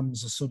it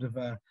becomes a sort of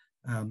a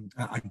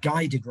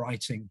guided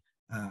writing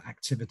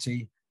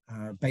activity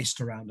based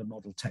around a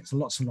model text.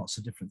 Lots and lots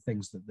of different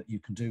things that you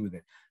can do with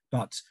it.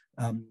 But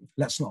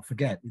let's not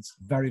forget, it's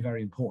very,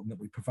 very important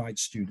that we provide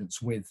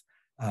students with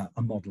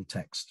a model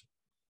text.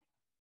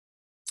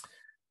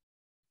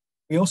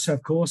 We also,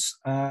 of course,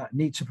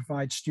 need to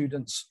provide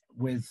students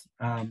with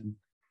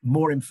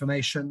more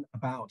information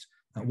about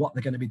what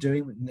they're going to be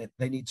doing.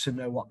 They need to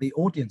know what the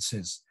audience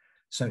is.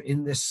 So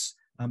in this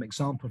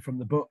example from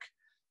the book,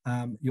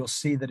 you'll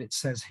see that it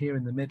says here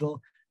in the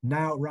middle,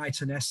 now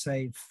write an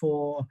essay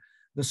for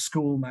the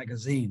school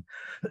magazine.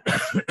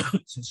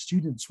 So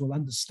students will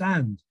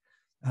understand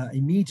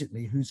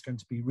immediately who's going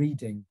to be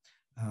reading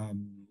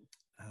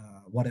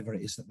whatever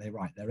it is that they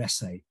write, their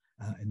essay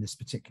in this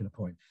particular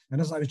point.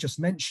 And as I was just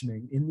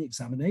mentioning, in the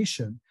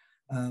examination,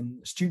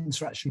 students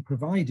are actually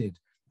provided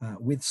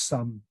with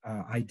some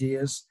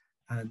ideas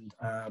and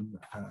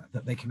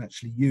that they can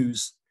actually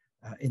use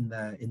in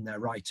their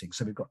writing.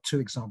 So we've got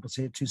 2 examples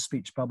here, 2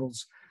 speech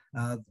bubbles.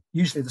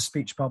 Usually the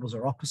speech bubbles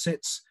are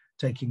opposites,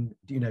 taking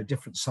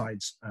different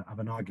sides of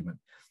an argument.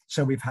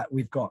 So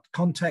we've got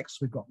context,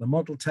 we've got the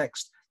model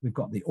text, we've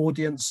got the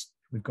audience,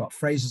 we've got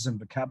phrases and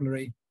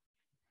vocabulary,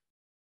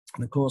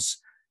 and of course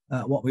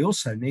what we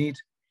also need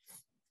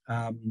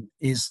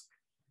is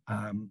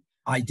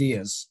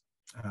ideas,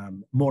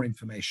 more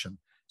information.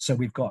 So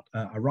we've got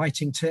a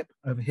writing tip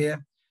over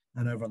here,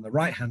 and over on the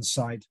right hand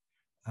side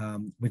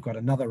we've got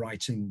another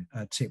writing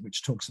tip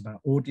which talks about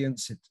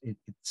audience. It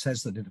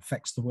says that it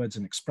affects the words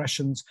and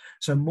expressions.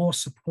 So more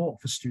support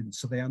for students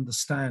so they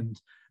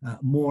understand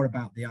more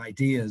about the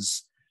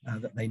ideas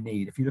that they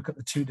need. If you look at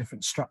the 2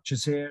 different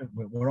structures here,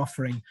 we're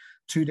offering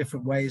 2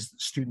 different ways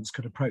that students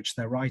could approach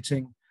their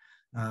writing,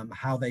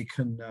 how they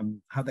can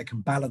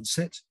balance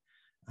it.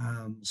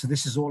 So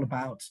this is all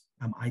about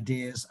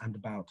ideas and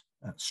about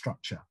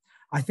structure.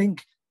 I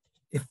think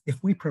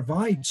if we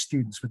provide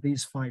students with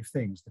these 5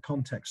 things, the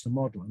context, the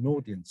model, an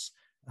audience,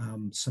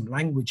 some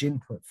language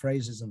input,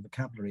 phrases and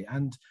vocabulary,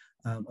 and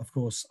of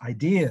course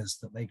ideas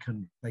that they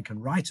can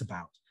write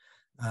about,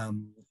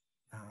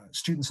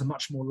 students are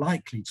much more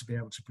likely to be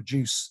able to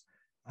produce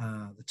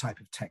the type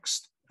of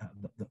text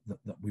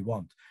that we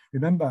want.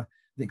 Remember,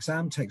 the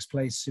exam takes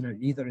place,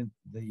 either in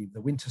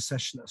the winter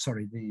session,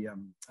 the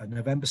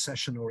November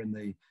session, or in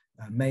the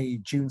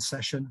May-June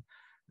session.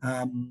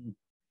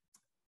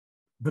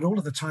 But all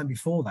of the time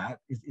before that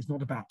is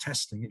not about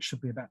testing. It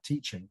should be about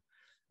teaching,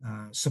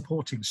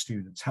 supporting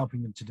students,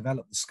 helping them to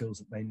develop the skills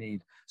that they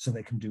need so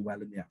they can do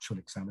well in the actual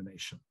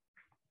examination.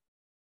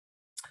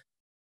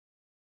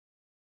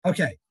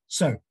 Okay,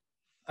 so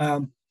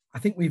I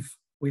think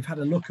we've had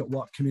a look at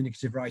what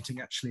communicative writing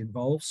actually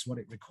involves, what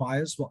it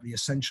requires, what the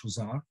essentials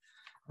are.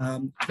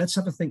 Let's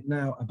have a think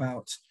now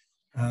about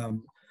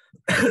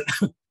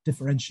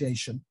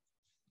differentiation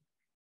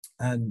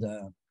and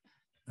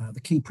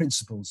the key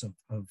principles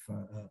of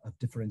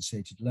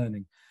differentiated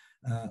learning,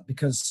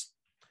 because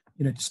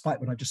despite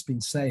what I've just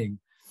been saying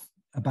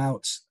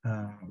about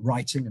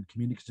writing and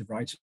communicative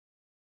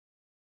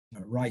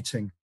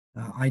writing,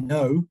 I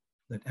know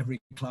that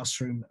every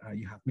classroom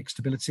you have mixed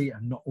ability,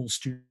 and not all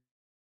students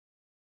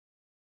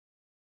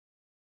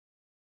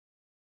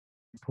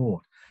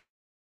support.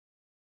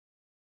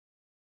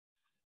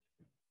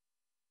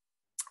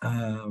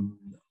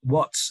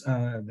 What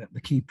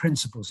the key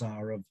principles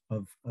are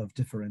of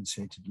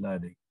differentiated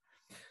learning.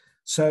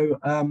 So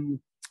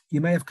you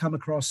may have come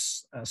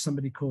across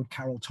somebody called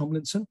Carol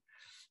Tomlinson.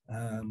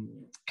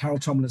 Carol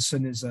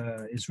Tomlinson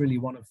is really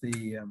one of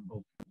the,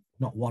 or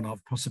not one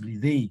of, possibly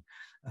the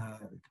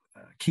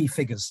key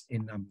figures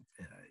in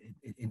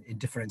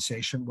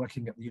differentiation,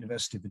 working at the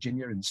University of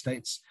Virginia in the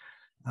States.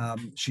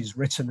 She's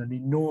written an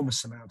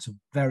enormous amount of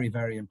very,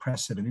 very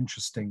impressive and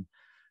interesting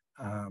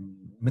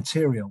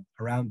material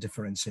around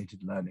differentiated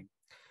learning.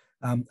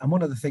 And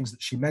one of the things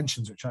that she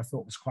mentions, which I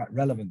thought was quite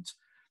relevant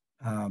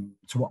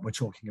to what we're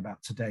talking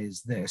about today,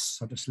 is this.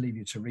 I'll just leave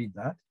you to read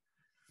that.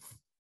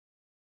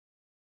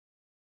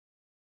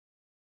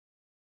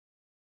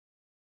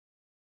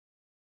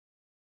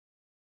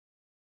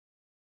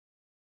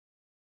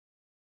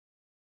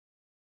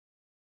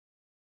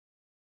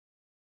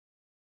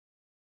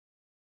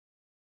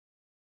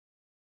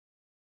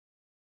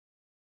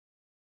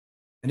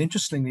 And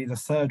interestingly, the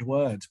 3rd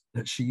word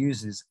that she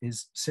uses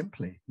is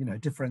simply,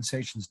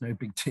 differentiation is no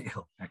big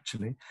deal,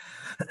 actually.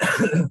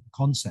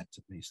 Concept,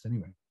 at least,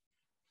 anyway.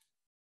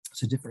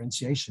 So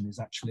differentiation is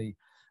actually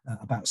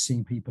about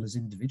seeing people as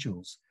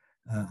individuals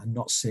and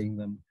not seeing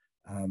them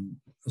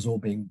as all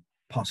being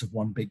part of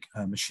one big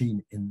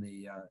machine in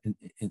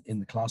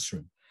the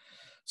classroom.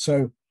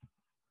 So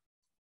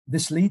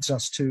this leads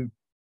us to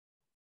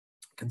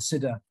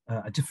consider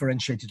a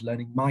differentiated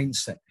learning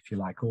mindset, if you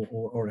like,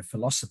 or a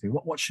philosophy.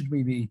 What should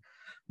we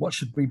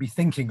be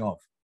thinking of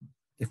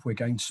if we're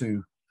going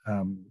to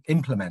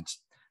implement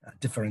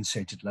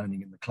differentiated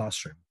learning in the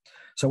classroom?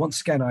 So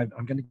once again,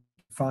 I'm going to give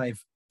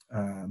 5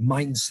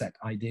 mindset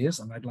ideas,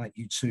 and I'd like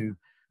you to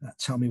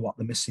tell me what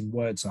the missing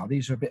words are.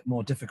 These are a bit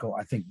more difficult,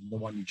 I think, than the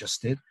one you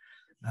just did.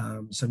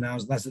 So now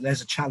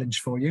there's a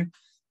challenge for you.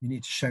 You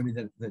need to show me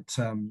that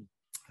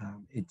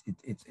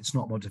it's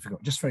not more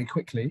difficult. Just very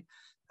quickly,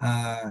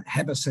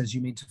 Heber says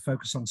you mean to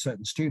focus on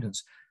certain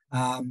students.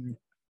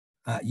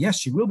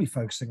 Yes, you will be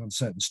focusing on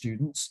certain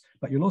students,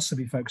 but you'll also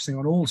be focusing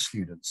on all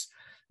students.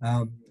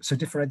 So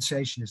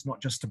differentiation is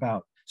not just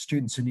about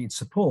students who need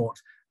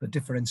support, but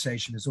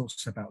differentiation is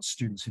also about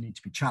students who need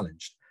to be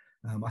challenged.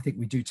 I think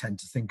we do tend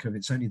to think of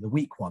it's only the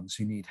weak ones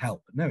who need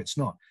help, but no, it's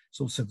not.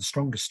 It's also the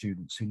stronger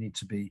students who need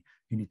to be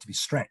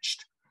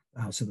stretched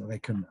so that they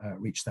can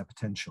reach their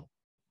potential.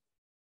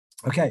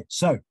 Okay,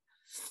 so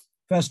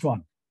first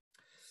one.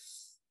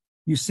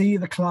 You see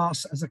the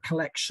class as a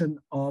collection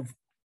of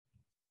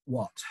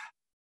what?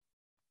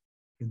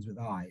 Begins with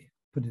I.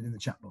 Put it in the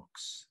chat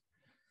box.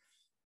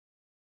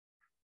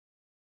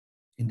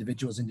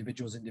 Individuals,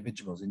 individuals,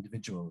 individuals,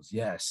 individuals.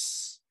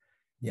 Yes,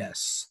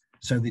 yes.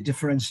 So the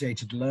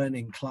differentiated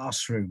learning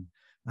classroom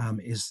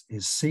is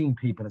seeing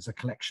people as a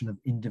collection of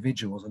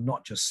individuals and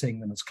not just seeing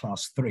them as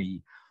class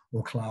 3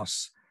 or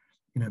class,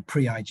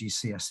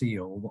 pre-IGCSE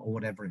or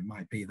whatever it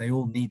might be. They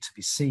all need to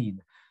be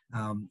seen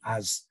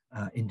as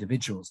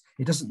individuals.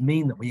 It doesn't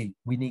mean that we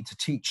need to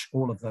teach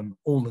all of them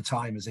all the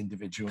time as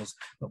individuals,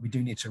 but we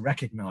do need to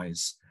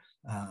recognize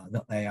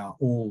that they are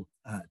all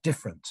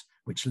different,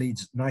 which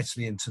leads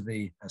nicely into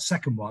the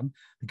second one,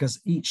 because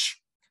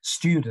each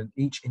student,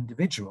 each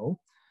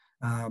individual,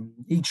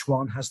 each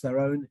one has their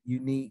own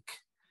unique,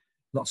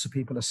 lots of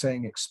people are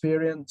saying,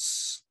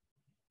 experience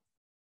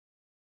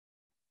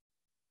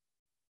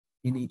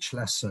in each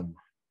lesson.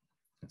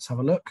 Let's have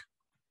a look.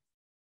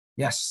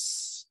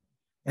 Yes,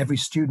 every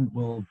student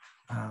will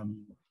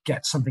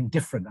get something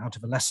different out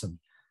of a lesson,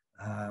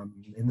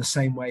 in the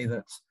same way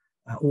that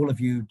all of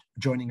you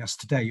joining us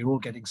today, you're all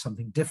getting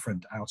something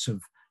different out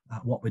of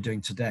what we're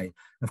doing today.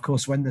 Of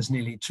course, when there's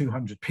nearly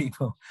 200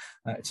 people,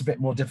 it's a bit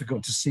more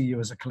difficult to see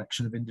you as a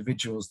collection of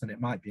individuals than it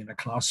might be in a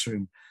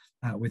classroom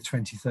with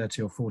 20,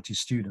 30 or 40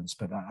 students.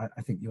 But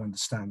I think you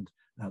understand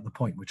the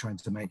point we're trying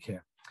to make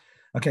here.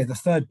 Okay, the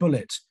third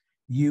bullet,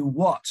 you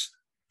what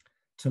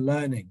to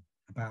learning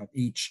about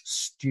each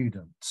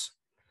student.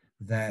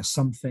 Their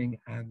something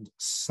and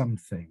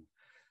something.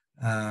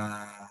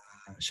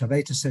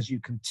 Shaveta says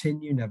you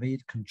continue,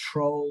 Naveed,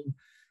 control,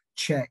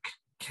 check,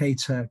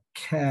 cater,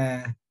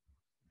 care,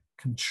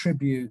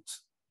 contribute,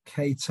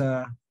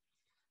 cater,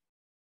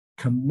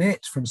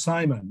 commit from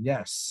Simon.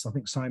 Yes, I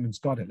think Simon's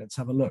got it. Let's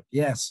have a look.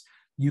 Yes,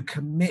 you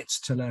commit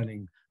to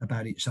learning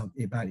about each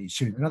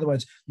student. In other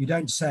words, you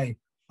don't say,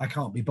 I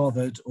can't be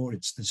bothered, or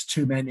there's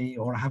too many,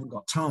 or I haven't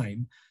got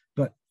time.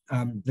 But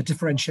the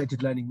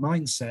differentiated learning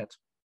mindset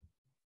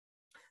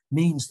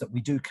means that we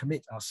do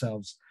commit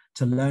ourselves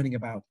to learning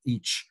about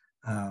each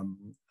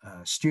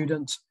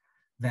student,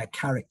 their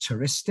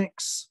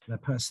characteristics, their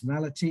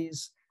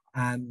personalities,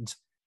 and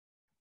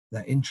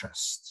their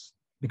interests.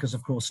 Because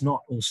of course,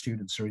 not all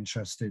students are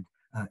interested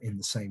in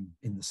the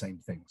same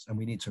things, and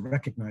we need to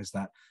recognize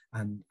that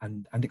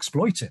and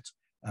exploit it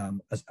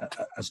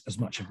as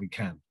much as we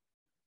can.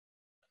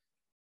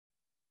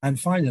 And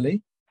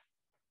finally,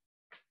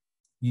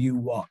 you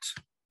what?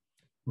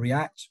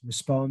 React,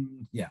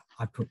 respond. Yeah,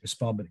 I put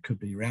respond, but it could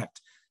be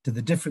react to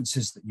the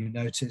differences that you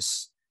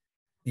notice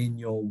in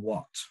your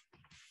what?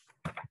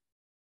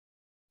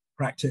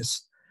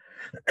 Practice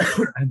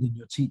and in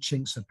your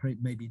teaching. So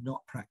maybe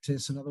not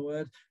practice, another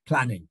word,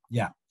 planning.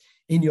 Yeah,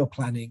 in your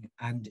planning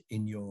and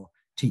in your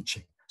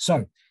teaching.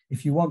 So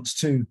if you want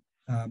to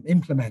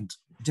implement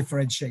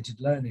differentiated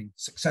learning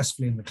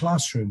successfully in the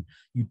classroom,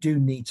 you do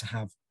need to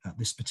have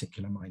this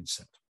particular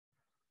mindset.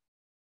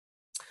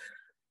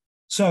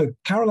 So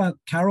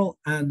Carol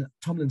Ann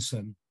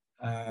Tomlinson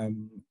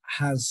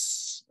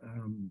has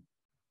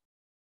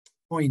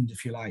coined,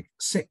 if you like,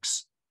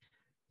 6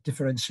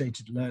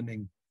 differentiated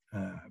learning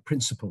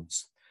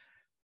principles.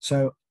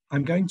 So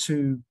I'm going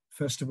to,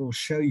 first of all,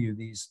 show you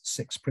these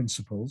 6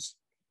 principles.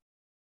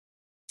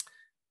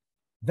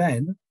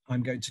 Then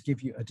I'm going to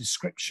give you a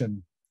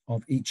description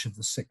of each of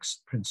the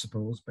 6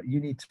 principles, but you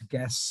need to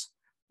guess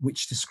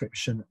which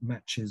description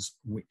matches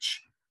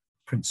which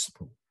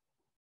principle.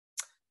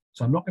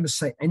 So I'm not going to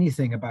say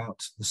anything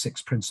about the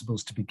 6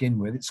 principles to begin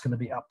with. It's going to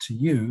be up to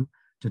you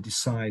to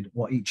decide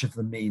what each of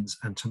them means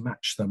and to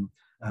match them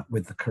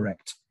with the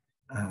correct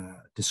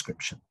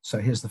description. So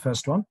here's the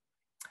first one.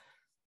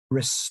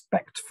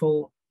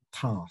 Respectful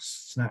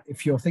tasks. Now,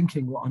 if you're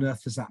thinking, what on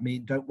earth does that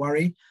mean? Don't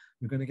worry,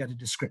 you're going to get a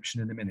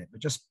description in a minute,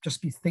 but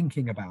just be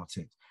thinking about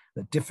it.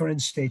 That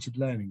differentiated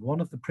learning,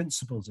 one of the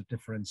principles of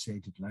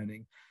differentiated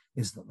learning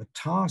is that the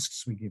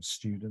tasks we give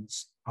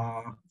students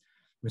are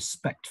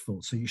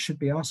respectful. So you should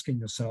be asking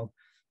yourself,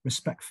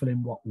 respectful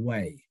in what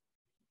way?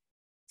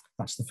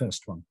 That's the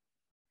first one.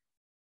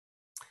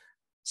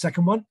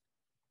 Second one,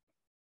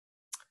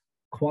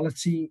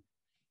 quality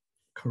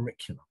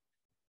curriculum.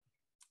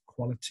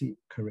 Quality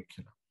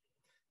curriculum.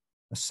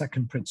 A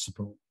second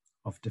principle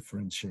of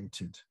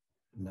differentiated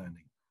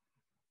learning.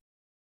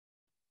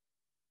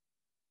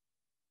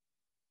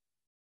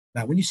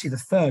 Now, when you see the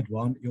third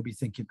one, you'll be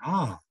thinking,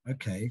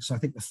 okay. So I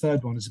think the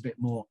third one is a bit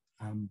more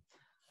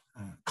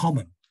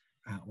common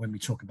when we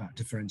talk about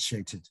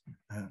differentiated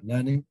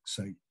learning.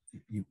 So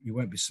you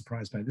won't be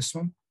surprised by this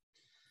one.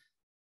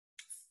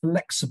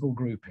 Flexible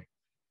grouping.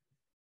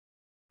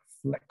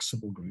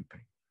 Flexible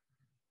grouping.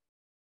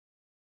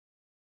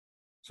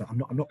 So I'm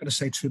not going to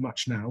say too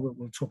much now.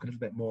 We'll talk a little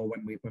bit more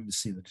when we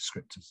see the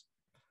descriptors.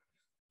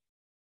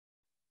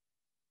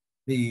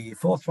 The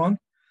fourth one,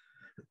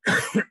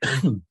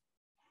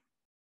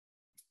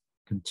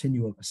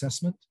 continual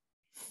assessment.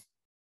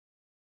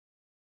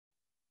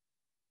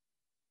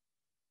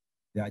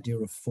 The idea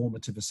of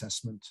formative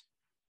assessment.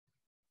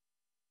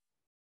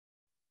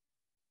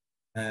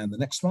 And the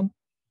next one,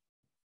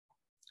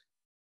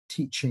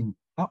 teaching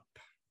up.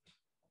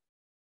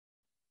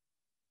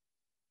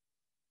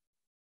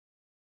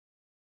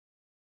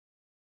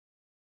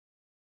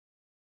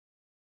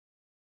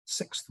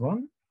 Sixth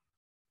one,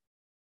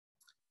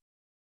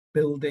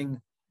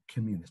 building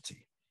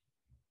community.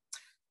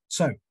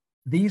 So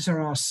these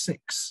are our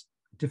 6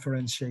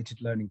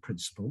 differentiated learning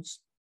principles.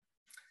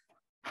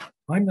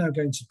 I'm now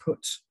going to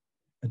put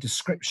a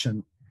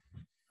description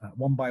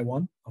one by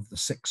one of the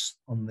 6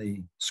 on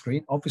the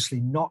screen, obviously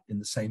not in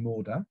the same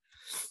order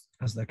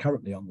as they're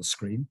currently on the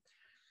screen.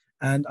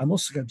 And I'm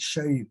also going to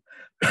show you,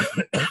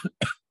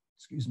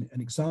 excuse me,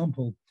 an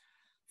example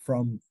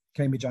from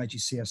Cambridge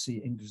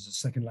IGCSE English as a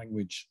Second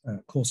Language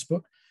course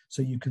book,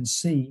 so you can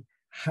see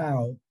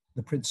how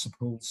the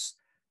principles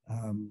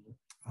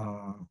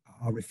are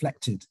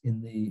reflected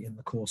in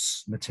the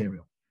course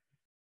material.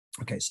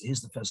 Okay, so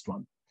here's the first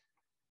one.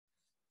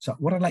 So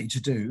what I'd like you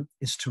to do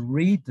is to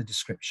read the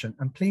description,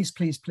 and please,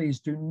 please, please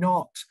do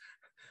not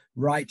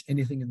write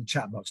anything in the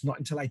chat box, not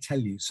until I tell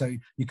you. So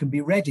you can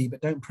be ready,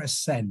 but don't press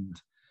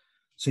send.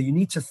 So you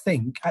need to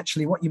think.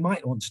 Actually, what you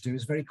might want to do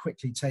is very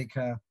quickly take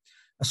a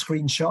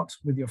screenshot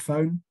with your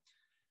phone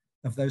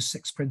of those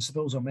 6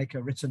 principles, or make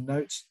a written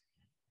note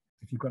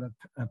if you've got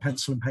a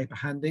pencil and paper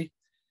handy,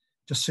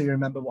 just so you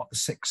remember what the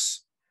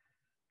 6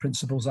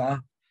 principles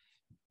are.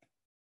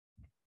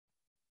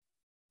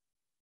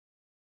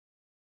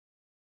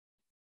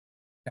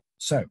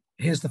 So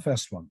here's the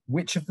first one.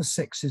 Which of the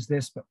 6 is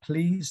this? But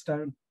please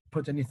don't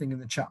put anything in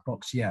the chat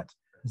box yet.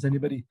 Has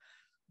anybody?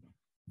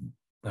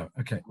 No,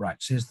 okay, right.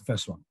 So here's the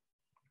first one.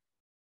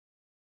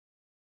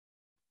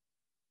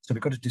 So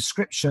we've got a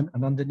description,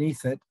 and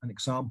underneath it, an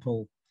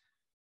example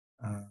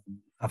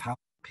of how it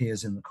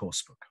appears in the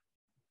course book.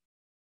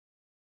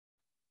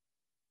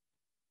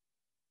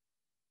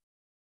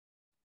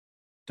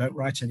 Don't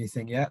write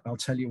anything yet. I'll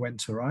tell you when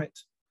to write.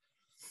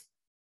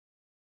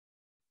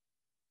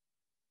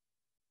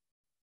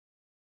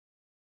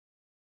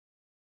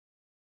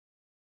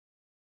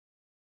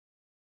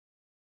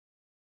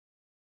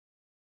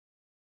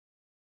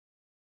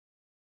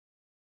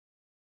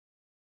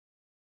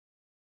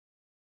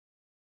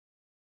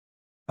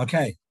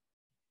 Okay.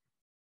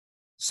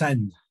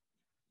 Send.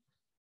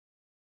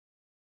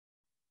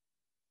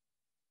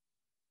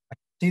 I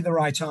see the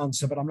right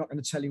answer, but I'm not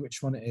going to tell you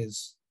which one it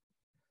is.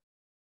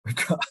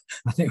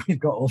 I think we've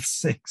got all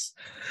 6.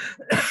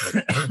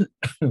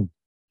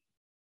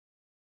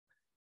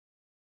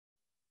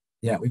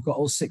 Yeah, we've got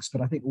all 6,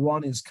 but I think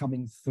one is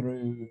coming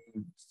through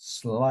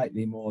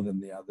slightly more than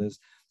the others.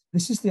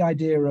 This is the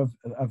idea of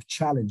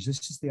challenge.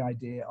 This is the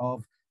idea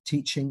of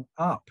teaching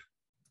up.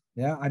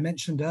 Yeah, I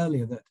mentioned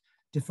earlier that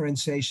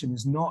differentiation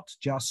is not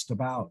just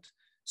about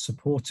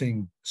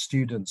supporting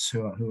students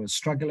who are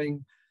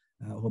struggling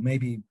or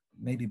maybe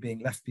being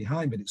left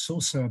behind, but it's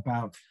also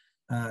about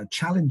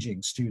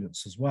challenging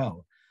students as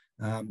well.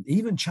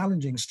 Even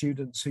challenging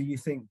students who you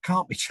think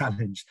can't be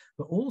challenged,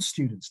 but all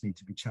students need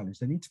to be challenged.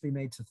 They need to be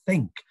made to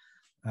think.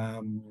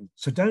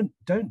 So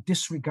don't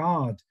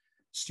disregard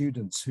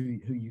students who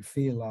you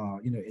feel are,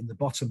 in the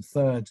bottom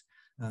third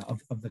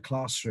of the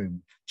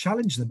classroom.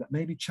 Challenge them, but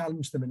maybe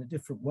challenge them in a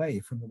different way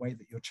from the way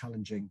that you're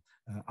challenging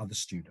other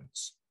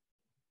students.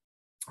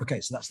 Okay,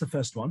 so that's the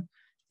first one.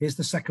 Here's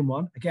the second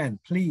one. Again,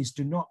 please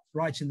do not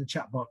write in the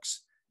chat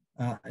box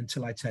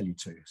until I tell you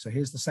to. So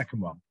here's the second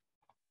one.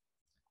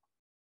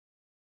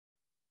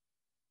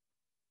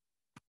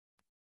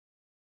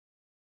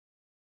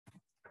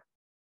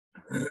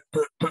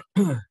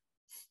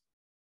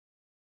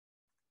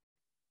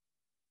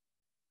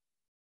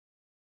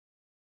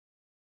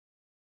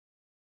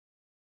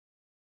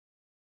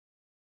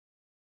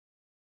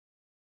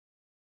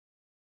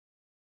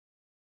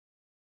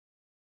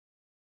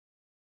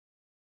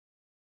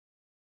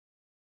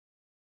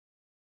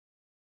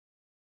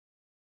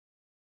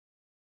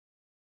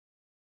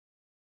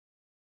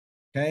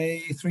 Okay,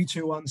 3,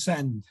 2, 1,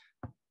 send.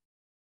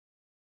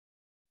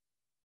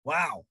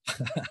 Wow.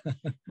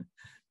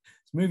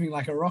 It's moving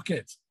like a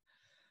rocket.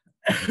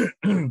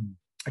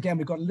 Again,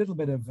 we've got a little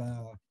bit of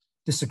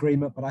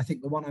disagreement, but I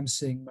think the one I'm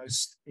seeing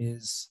most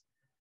is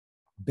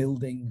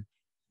building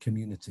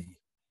community.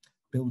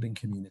 Building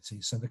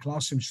community. So the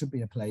classroom should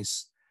be a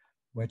place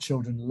where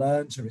children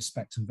learn to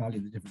respect and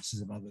value the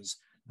differences of others,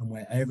 and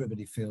where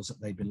everybody feels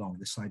that they belong,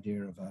 this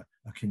idea of a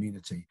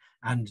community.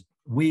 And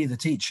we, the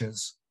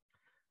teachers,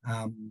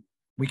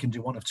 we can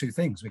do one of two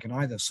things. We can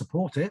either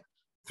support it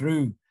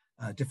through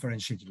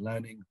differentiated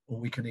learning, or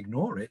we can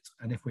ignore it.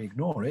 And if we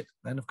ignore it,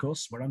 then of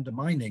course we're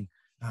undermining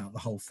the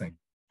whole thing.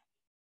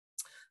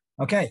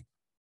 Okay,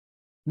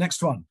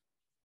 next one.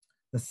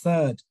 The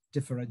third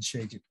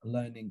differentiated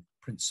learning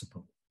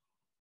principle.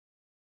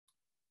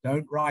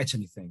 Don't write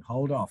anything,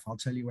 hold off, I'll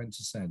tell you when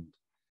to send.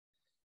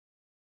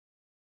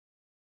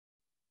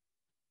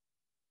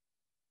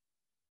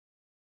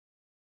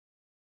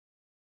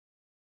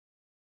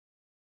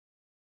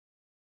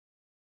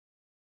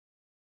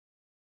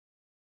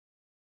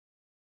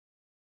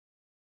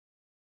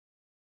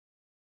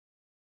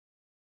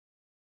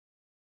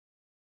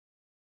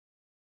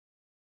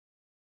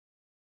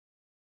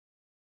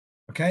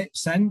 Okay,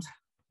 send.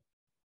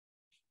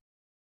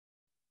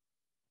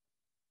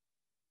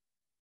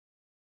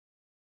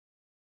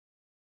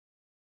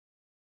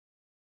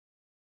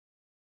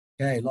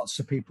 Okay, lots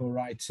of people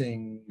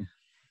writing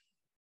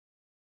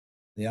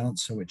the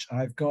answer which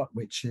I've got,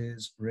 which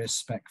is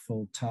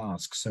respectful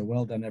tasks. So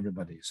well done,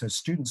 everybody. So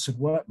students should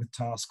work with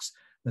tasks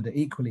that are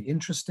equally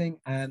interesting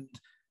and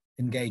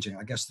engaging.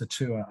 I guess the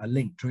two are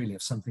linked, really.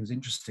 If something's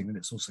interesting, then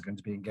it's also going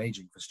to be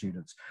engaging for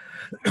students,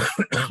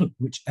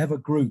 whichever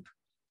group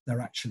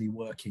they're actually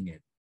working in.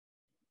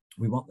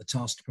 We want the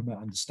task to promote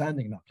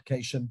understanding and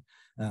application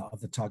of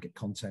the target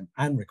content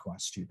and require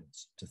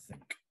students to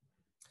think.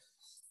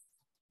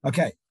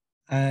 Okay,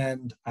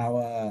 and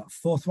our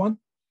fourth one.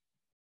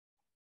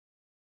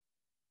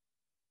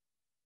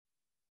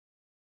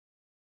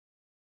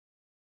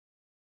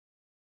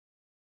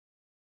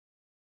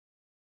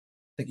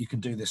 I think you can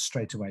do this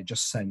straight away,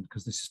 just send,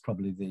 because this is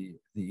probably the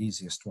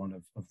easiest one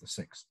of the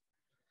six.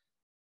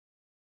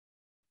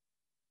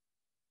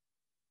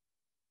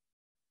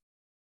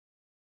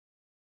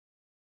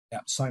 Yeah,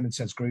 Simon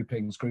says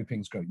groupings,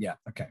 go. Yeah,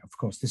 okay, of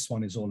course, this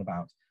one is all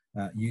about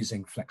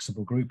using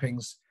flexible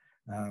groupings,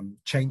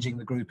 changing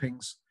the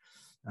groupings.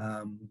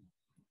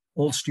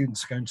 All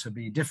students are going to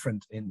be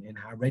different in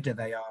how ready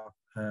they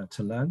are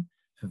to learn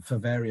for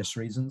various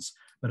reasons,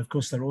 but of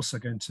course they're also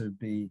going to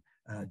be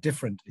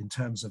different in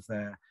terms of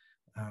their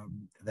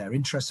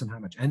interests and how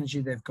much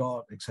energy they've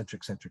got, etc.,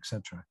 etc.,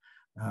 etc.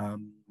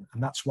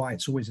 And that's why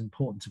it's always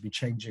important to be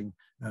changing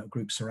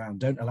groups around.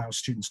 Don't allow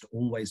students to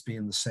always be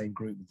in the same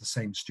group with the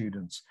same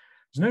students.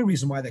 There's no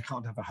reason why they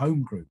can't have a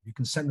home group. You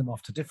can send them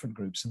off to different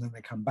groups and then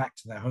they come back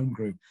to their home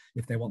group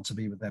if they want to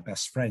be with their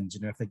best friends.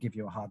 You know, if they give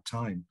you a hard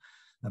time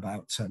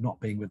about not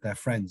being with their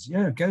friends,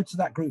 go to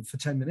that group for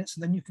 10 minutes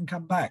and then you can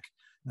come back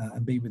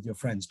and be with your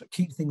friends. But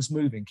keep things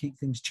moving, keep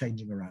things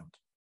changing around.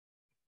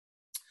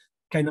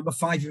 Okay, number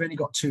 5, you've only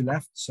got 2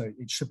 left, so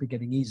it should be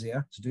getting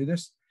easier to do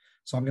this.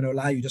 So I'm going to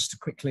allow you just to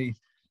quickly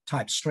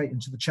type straight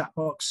into the chat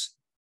box.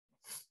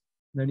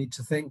 No need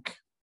to think.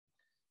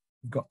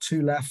 You've got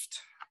 2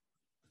 left.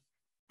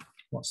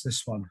 What's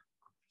this one?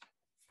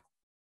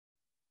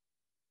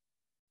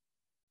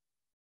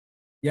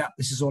 Yeah,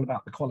 this is all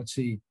about the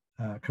quality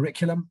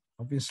curriculum,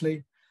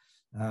 obviously.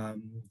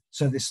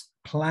 So this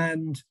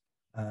plans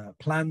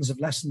of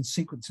lessons,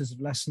 sequences of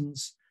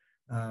lessons,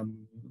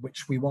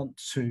 which we want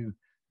to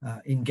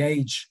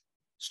engage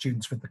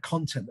students with the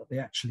content that they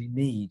actually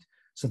need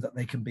so that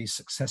they can be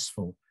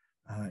successful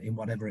in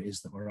whatever it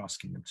is that we're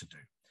asking them to do.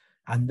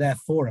 And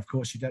therefore, of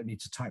course, you don't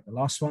need to type the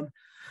last one.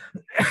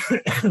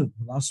 The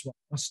last one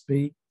must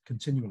be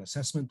continual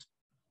assessment.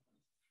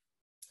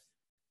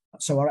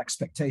 So our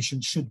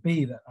expectation should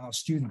be that our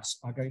students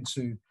are going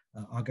to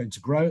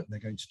grow, they're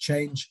going to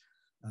change.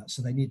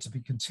 So they need to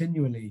be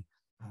continually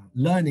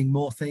learning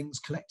more things,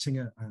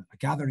 collecting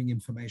gathering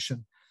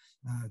information.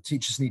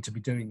 Teachers need to be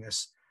doing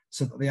this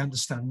so that they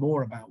understand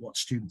more about what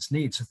students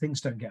need, so things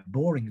don't get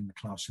boring in the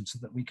classroom, so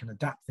that we can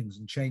adapt things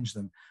and change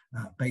them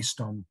based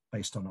on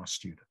our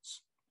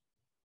students.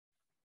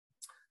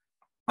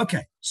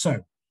 Okay,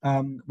 so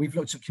we've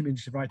looked at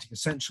communicative writing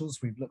essentials,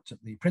 we've looked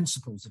at the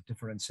principles of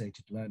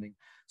differentiated learning.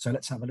 So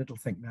let's have a little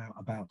think now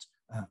about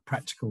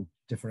practical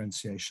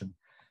differentiation.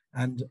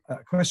 And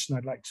a question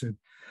I'd like to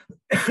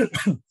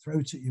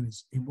throw to you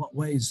is, in what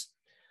ways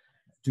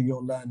do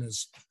your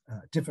learners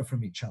differ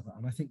from each other?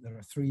 And I think there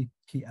are 3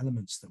 key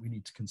elements that we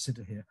need to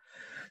consider here.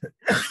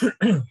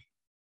 I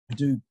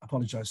do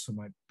apologize for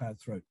my bad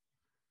throat.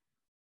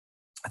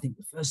 I think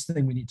the first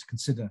thing we need to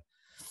consider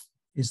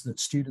is that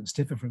students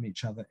differ from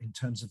each other in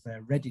terms of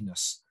their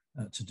readiness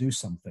to do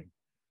something.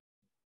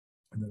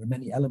 And there are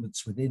many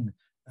elements within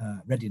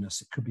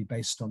readiness. It could be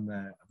based on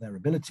their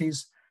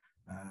abilities,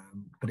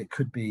 but it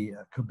could be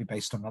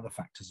based on other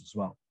factors as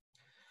well.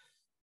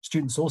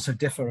 Students also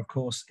differ, of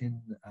course,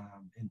 in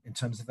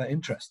terms of their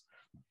interest.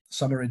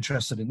 Some are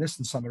interested in this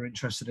and some are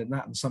interested in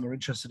that and some are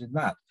interested in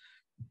that.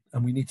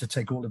 And we need to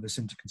take all of this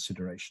into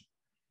consideration.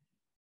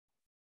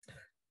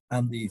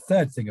 And the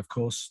third thing, of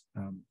course,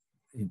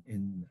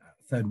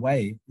 third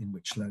way in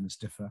which learners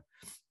differ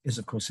is,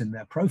 of course, in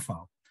their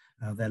profile,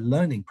 their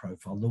learning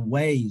profile, the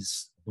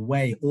ways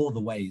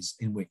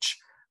in which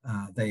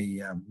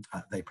they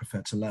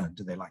prefer to learn.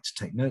 Do they like to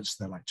take notes?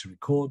 Do they like to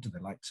record? Do they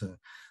like to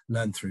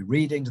learn through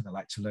reading? Do they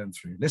like to learn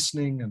through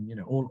listening? And, you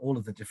know, all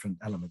of the different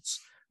elements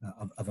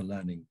of a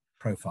learning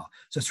profile.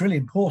 So it's really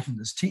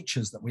important as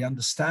teachers that we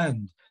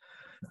understand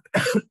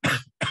that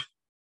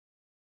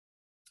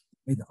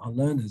our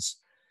learners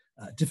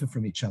differ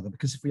from each other,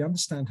 because if we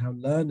understand how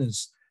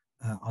learners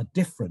are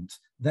different,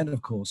 then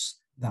of course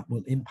that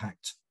will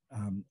impact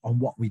on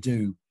what we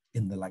do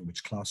in the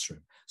language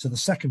classroom. So the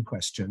second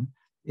question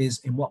is,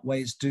 in what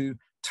ways do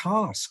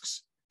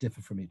tasks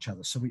differ from each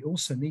other? So we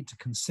also need to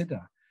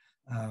consider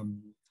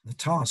the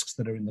tasks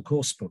that are in the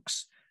course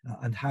books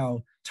and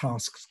how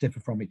tasks differ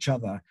from each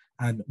other,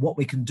 and what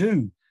we can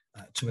do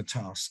to a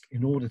task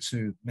in order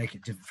to make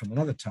it different from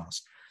another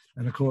task.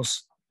 And of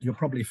course, you're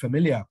probably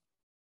familiar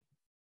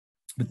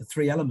with the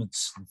three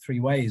elements, the three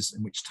ways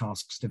in which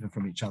tasks differ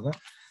from each other.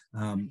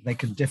 They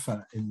can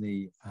differ in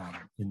the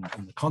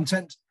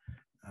content,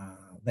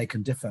 they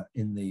can differ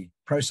in the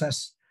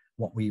process,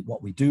 what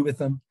we do with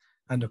them,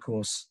 and of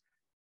course,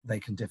 they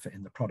can differ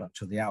in the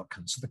product or the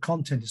outcome. So the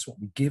content is what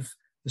we give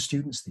the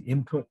students, the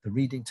input, the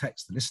reading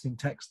text, the listening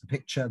text, the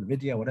picture, the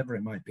video, whatever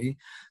it might be.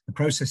 The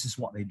process is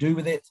what they do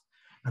with it,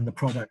 and the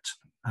product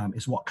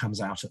is what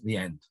comes out at the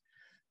end.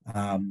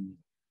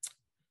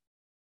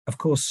 Of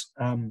course,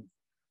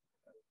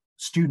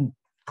 student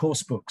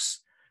course books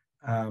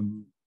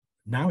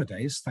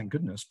nowadays, thank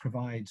goodness,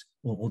 provide,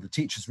 or the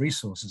teachers'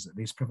 resources at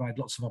least, provide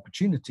lots of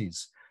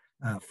opportunities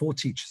for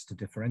teachers to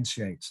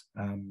differentiate.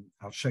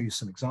 I'll show you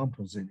some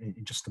examples in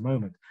just a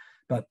moment.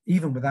 But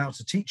even without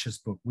a teacher's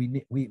book,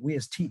 we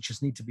as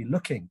teachers need to be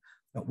looking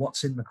at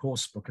what's in the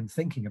course book and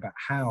thinking about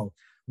how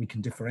we can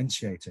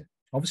differentiate it.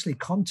 Obviously,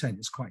 content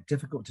is quite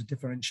difficult to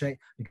differentiate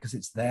because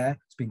it's there,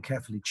 it's been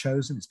carefully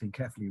chosen, it's been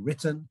carefully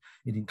written,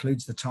 it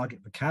includes the target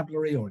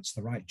vocabulary, or it's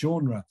the right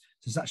genre.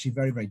 So it's actually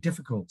very, very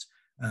difficult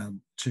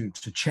to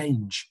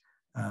change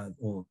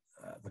the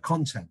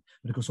content.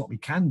 But of course, what we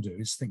can do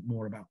is think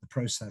more about the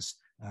process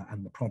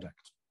and the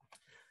product.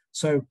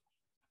 So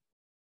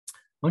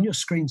on your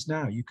screens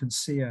now, you can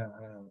see a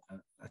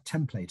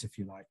template, if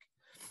you like,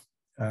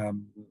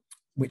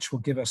 which will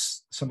give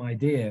us some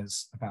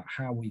ideas about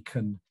how we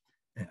can,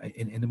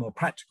 in a more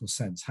practical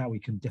sense, how we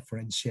can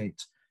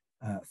differentiate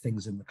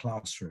things in the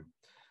classroom.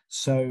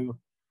 So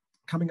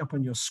coming up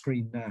on your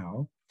screen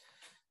now,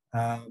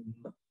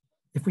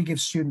 if we give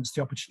students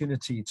the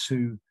opportunity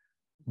to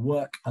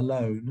work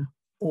alone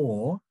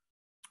or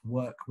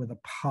work with a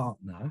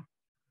partner,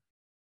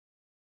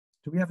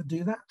 do we ever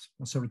do that?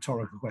 That's a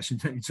rhetorical question,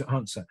 don't need to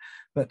answer.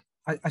 But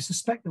I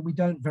suspect that we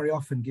don't very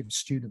often give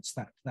students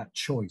that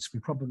choice. We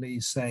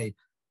probably say,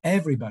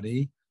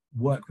 everybody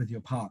work with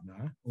your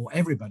partner, or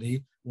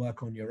everybody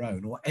work on your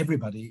own, or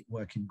everybody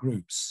work in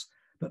groups.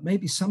 But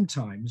maybe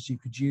sometimes you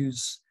could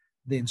use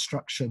the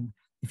instruction,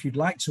 if you'd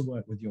like to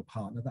work with your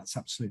partner, that's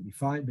absolutely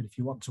fine. But if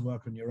you want to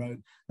work on your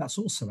own, that's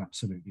also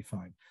absolutely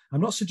fine.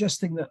 I'm not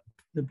suggesting that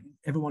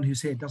everyone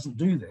who's here doesn't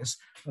do this,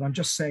 but I'm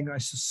just saying I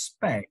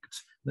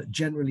suspect that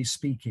generally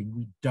speaking,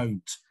 we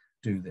don't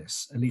do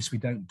this. At least we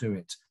don't do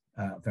it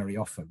very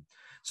often.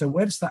 So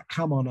where does that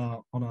come on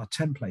our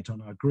template,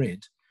 on our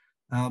grid?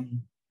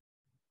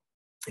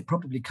 It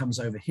probably comes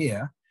over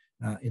here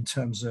in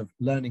terms of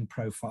learning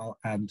profile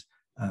and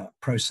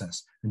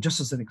process. And just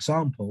as an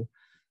example,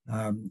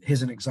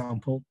 here's an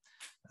example.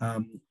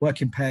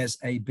 Work in pairs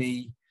A,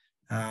 B,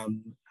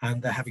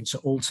 and they're having to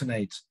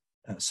alternate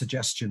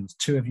suggestions.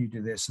 2 of you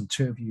do this and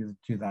 2 of you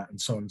do that, and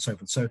so on and so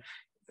forth. So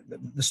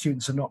the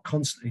students are not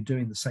constantly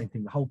doing the same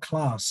thing. The whole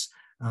class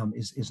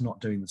is not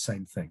doing the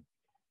same thing.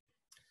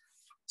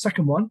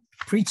 Second one,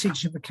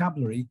 pre-teaching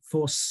vocabulary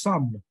for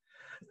some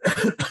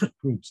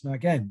groups. Now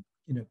again,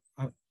 you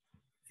know,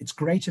 it's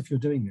great if you're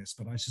doing this,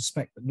 but I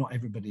suspect that not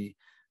everybody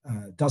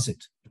does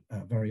it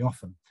very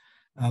often.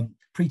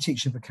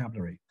 Pre-teaching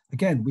vocabulary.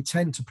 Again, we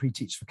tend to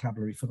pre-teach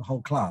vocabulary for the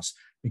whole class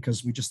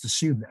because we just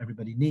assume that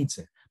everybody needs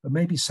it, but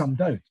maybe some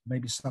don't.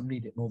 Maybe some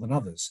need it more than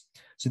others.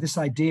 So this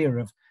idea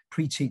of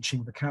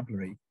pre-teaching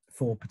vocabulary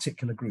for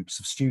particular groups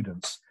of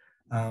students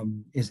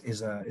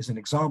is an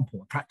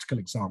example, a practical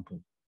example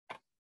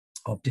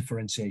of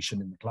differentiation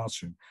in the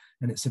classroom.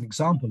 And it's an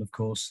example, of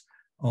course,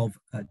 of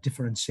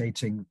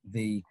differentiating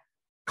the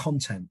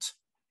content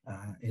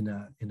in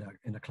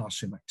a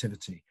classroom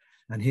activity.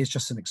 And here's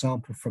just an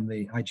example from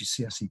the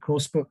IGCSE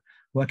coursebook.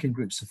 Work in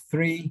groups of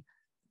 3.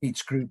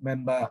 Each group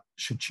member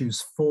should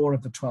choose 4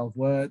 of the 12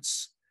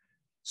 words.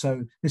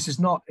 So this is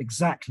not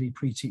exactly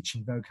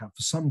pre-teaching vocab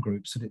for some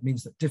groups, and it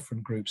means that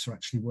different groups are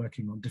actually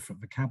working on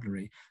different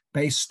vocabulary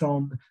based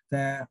on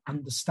their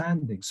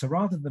understanding. So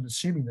rather than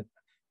assuming that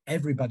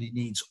everybody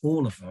needs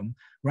all of them,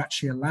 we're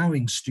actually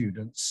allowing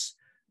students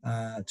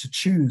to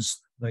choose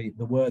the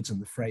words and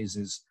the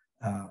phrases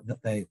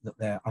that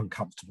they're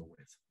uncomfortable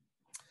with.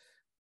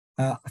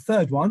 A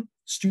third one,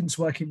 students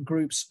work in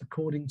groups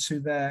according to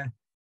their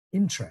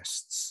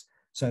interests.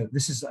 So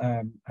this is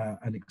an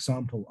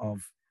example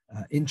of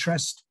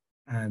interest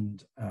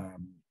and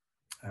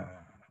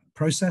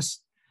process.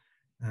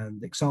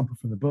 And the example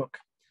from the book: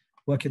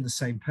 work in the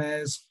same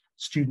pairs.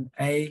 Student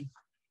A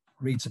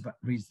reads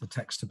the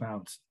text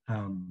about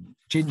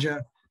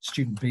ginger.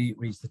 Student B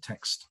reads the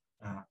text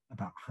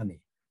about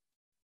honey.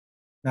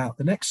 Now,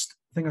 the next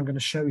thing I'm going to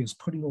show you is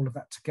putting all of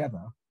that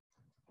together.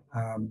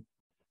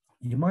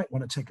 You might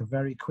want to take a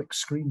very quick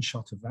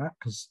screenshot of that,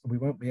 because we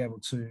won't be able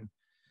to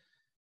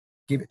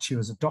give it to you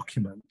as a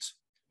document,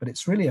 but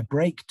it's really a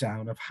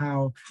breakdown of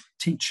how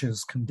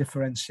teachers can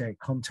differentiate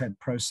content,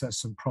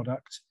 process, and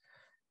product,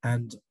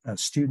 and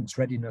students'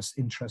 readiness,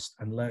 interest,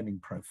 and learning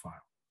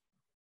profile.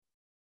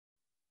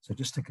 So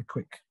just take a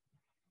quick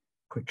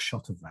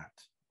shot of that.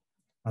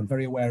 I'm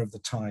very aware of the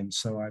time,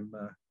 so I'm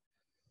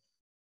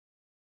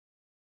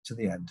to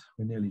the end.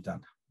 We're nearly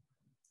done.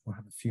 We'll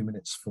have a few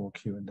minutes for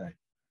Q&A.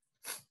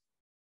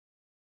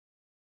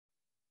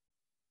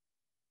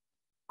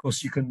 Of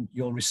course,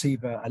 you'll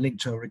receive a link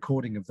to a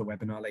recording of the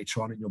webinar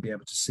later on, and you'll be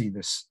able to see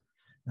this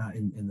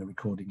in the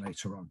recording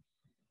later on.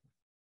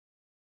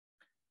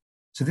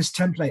 So this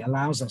template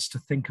allows us to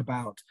think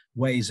about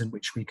ways in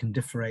which we can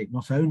differentiate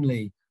not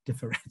only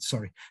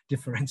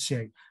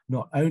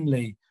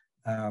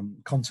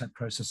content,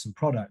 process, and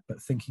product,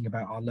 but thinking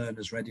about our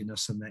learners'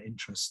 readiness and their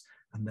interests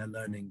and their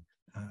learning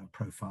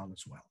profile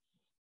as well.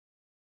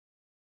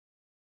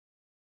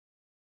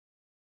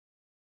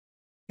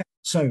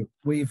 So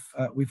we've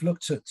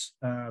looked at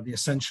the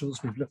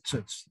essentials, we've looked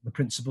at the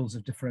principles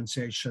of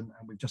differentiation,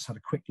 and we've just had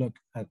a quick look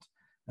at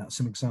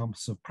some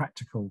examples of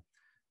practical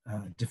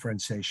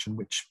differentiation,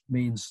 which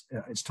means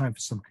it's time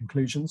for some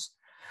conclusions.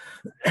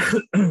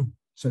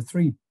 So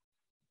three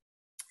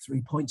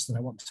points that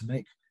I want to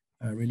make,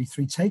 really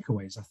three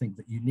takeaways I think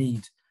that you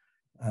need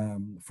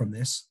from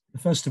this. The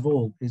first of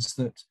all is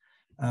that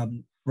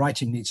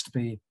writing needs to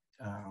be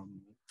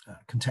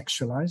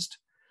contextualized,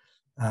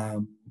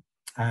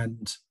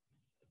 and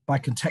by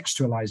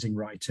contextualizing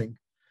writing,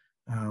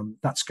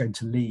 that's going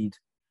to lead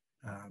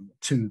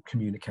to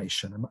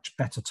communication, a much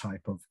better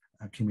type of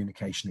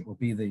communication. It will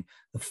be the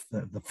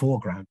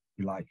foreground, if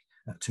you like,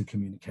 to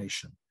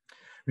communication.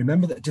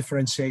 Remember that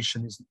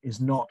differentiation is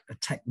not a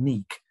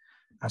technique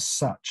as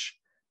such.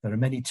 There are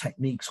many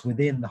techniques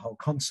within the whole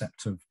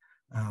concept of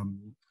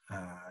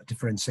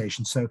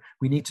differentiation. So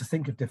we need to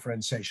think of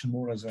differentiation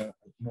more as a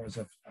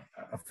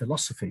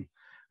philosophy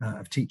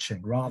of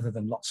teaching, rather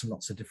than lots and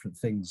lots of different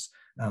things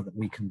that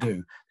we can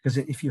do. Because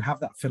if you have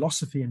that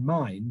philosophy in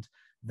mind,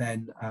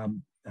 then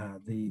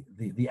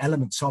the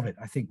elements of it,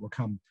 I think, will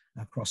come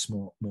across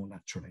more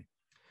naturally.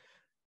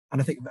 And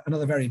I think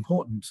another very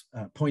important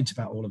point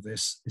about all of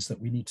this is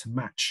that we need to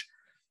match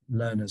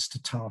learners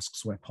to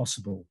tasks where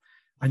possible.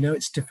 I know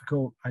it's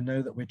difficult. I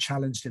know that we're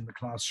challenged in the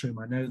classroom.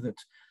 I know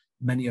that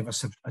many of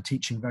us are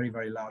teaching very,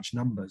 very large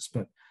numbers,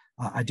 but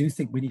I do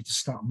think we need to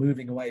start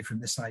moving away from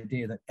this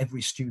idea that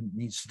every student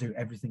needs to do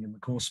everything in the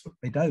course book.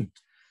 They don't.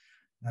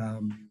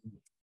 Time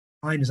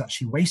is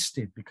actually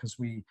wasted because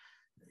we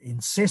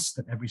insist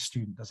that every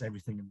student does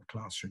everything in the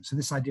classroom. So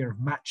this idea of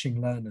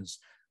matching learners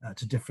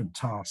to different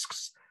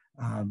tasks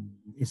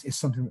is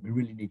something that we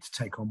really need to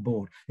take on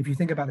board. If you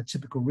think about a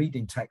typical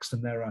reading text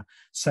and there are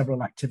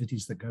several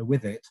activities that go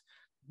with it,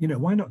 you know,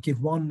 why not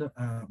give one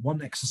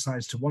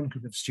exercise to one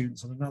group of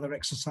students and another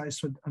exercise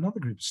to another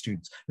group of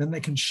students? Then they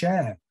can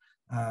share,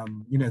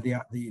 you know,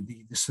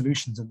 the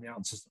solutions and the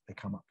answers that they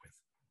come up with.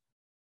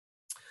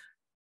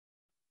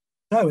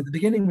 So at the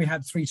beginning we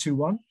had 3, 2,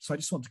 1. So I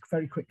just want to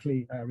very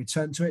quickly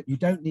return to it. You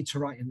don't need to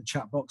write in the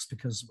chat box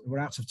because we're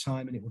out of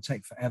time and it will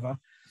take forever.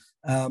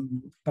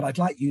 But I'd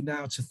like you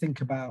now to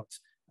think about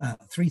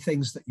 3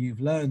 things that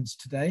you've learned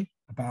today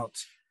about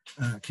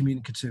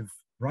communicative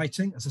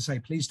writing. As I say,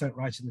 please don't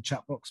write in the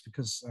chat box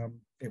because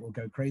it will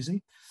go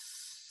crazy.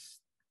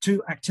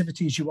 2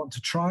 activities you want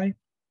to try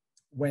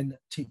when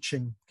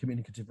teaching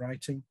communicative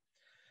writing.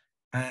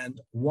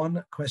 And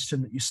 1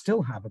 question that you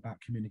still have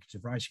about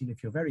communicative writing.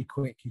 If you're very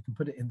quick, you can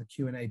put it in the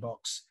Q&A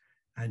box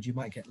and you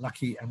might get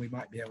lucky and we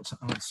might be able to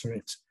answer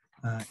it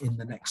in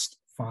the next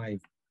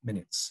 5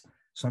 minutes.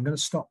 So I'm going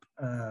to stop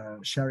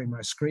sharing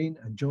my screen,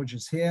 and George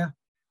is here,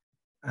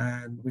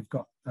 and we've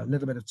got a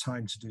little bit of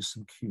time to do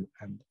some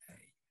Q&A.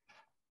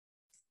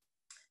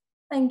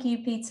 Thank you,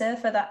 Peter,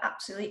 for that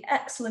absolutely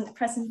excellent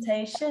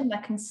presentation. I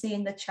can see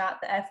in the chat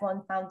that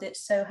everyone found it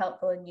so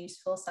helpful and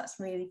useful, so that's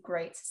really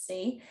great to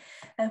see.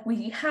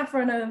 We have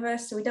run over,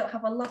 so we don't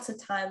have a lot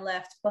of time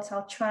left, but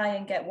I'll try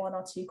and get 1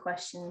 or 2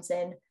 questions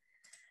in.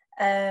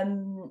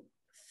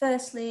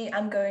 Firstly,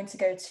 I'm going to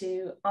go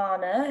to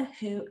Anna,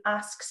 who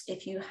asks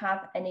if you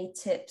have any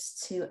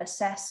tips to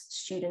assess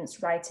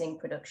students' writing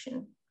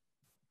production.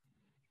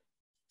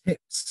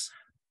 Tips.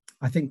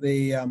 I think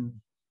the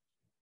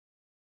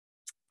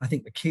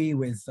key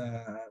with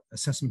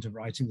assessment of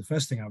writing, the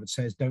first thing I would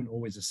say is don't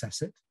always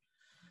assess it.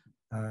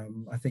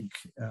 I think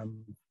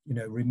you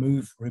know,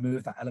 remove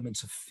that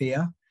element of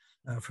fear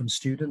from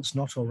students.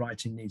 Not all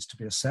writing needs to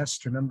be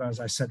assessed. Remember, as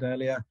I said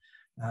earlier,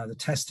 the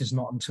test is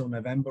not until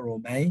November or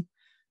May,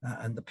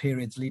 and the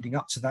periods leading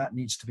up to that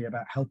needs to be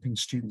about helping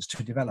students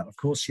to develop. Of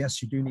course,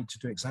 yes, you do need to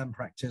do exam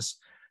practice,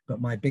 but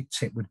my big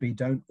tip would be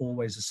don't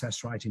always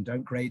assess writing,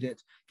 don't grade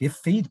it. Give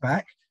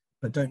feedback,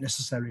 but don't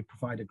necessarily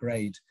provide a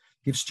grade.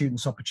 Give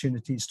students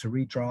opportunities to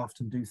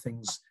redraft and do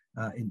things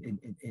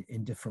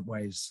in different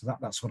ways. So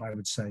that's what I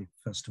would say,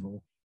 first of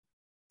all.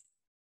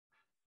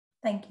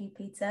 Thank you,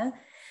 Peter.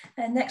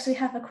 Next, we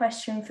have a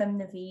question from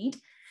Naveed,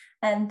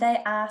 and they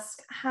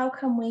ask, how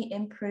can we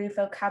improve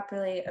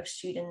vocabulary of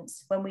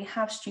students when we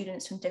have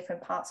students from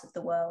different parts of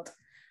the world?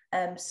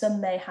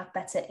 Some may have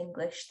better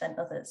English than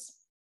others.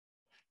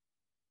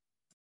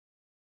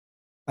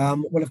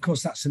 Well, of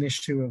course, that's an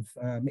issue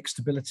of mixed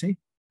ability,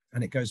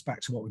 and it goes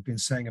back to what we've been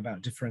saying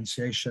about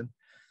differentiation.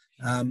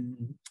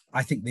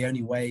 I think the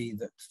only way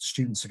that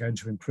students are going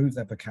to improve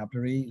their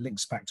vocabulary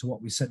links back to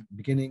what we said at the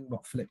beginning,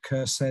 what Philip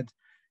Kerr said,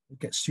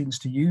 get students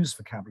to use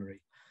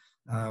vocabulary.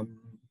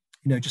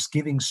 Just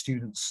giving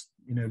students,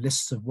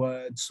 lists of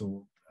words,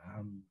 or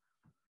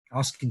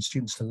asking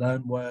students to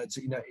learn words,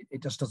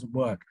 it just doesn't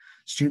work.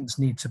 Students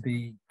need to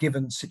be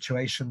given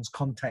situations,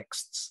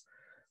 contexts,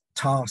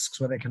 tasks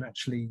where they can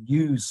actually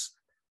use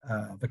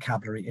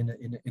vocabulary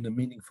in a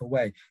meaningful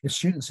way. If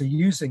students are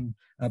using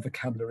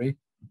vocabulary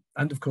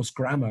and, of course,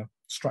 grammar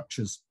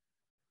structures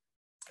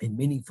in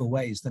meaningful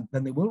ways,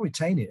 then they will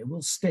retain it. It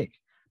will stick.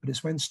 But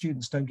it's when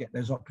students don't get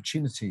those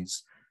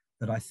opportunities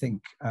that I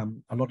think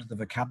a lot of the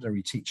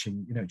vocabulary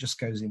teaching, just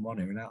goes in one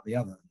ear and out the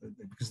other,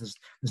 because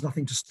there's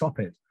nothing to stop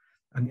it.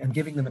 And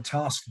giving them a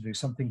task to do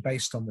something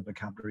based on the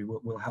vocabulary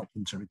will help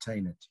them to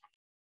retain it.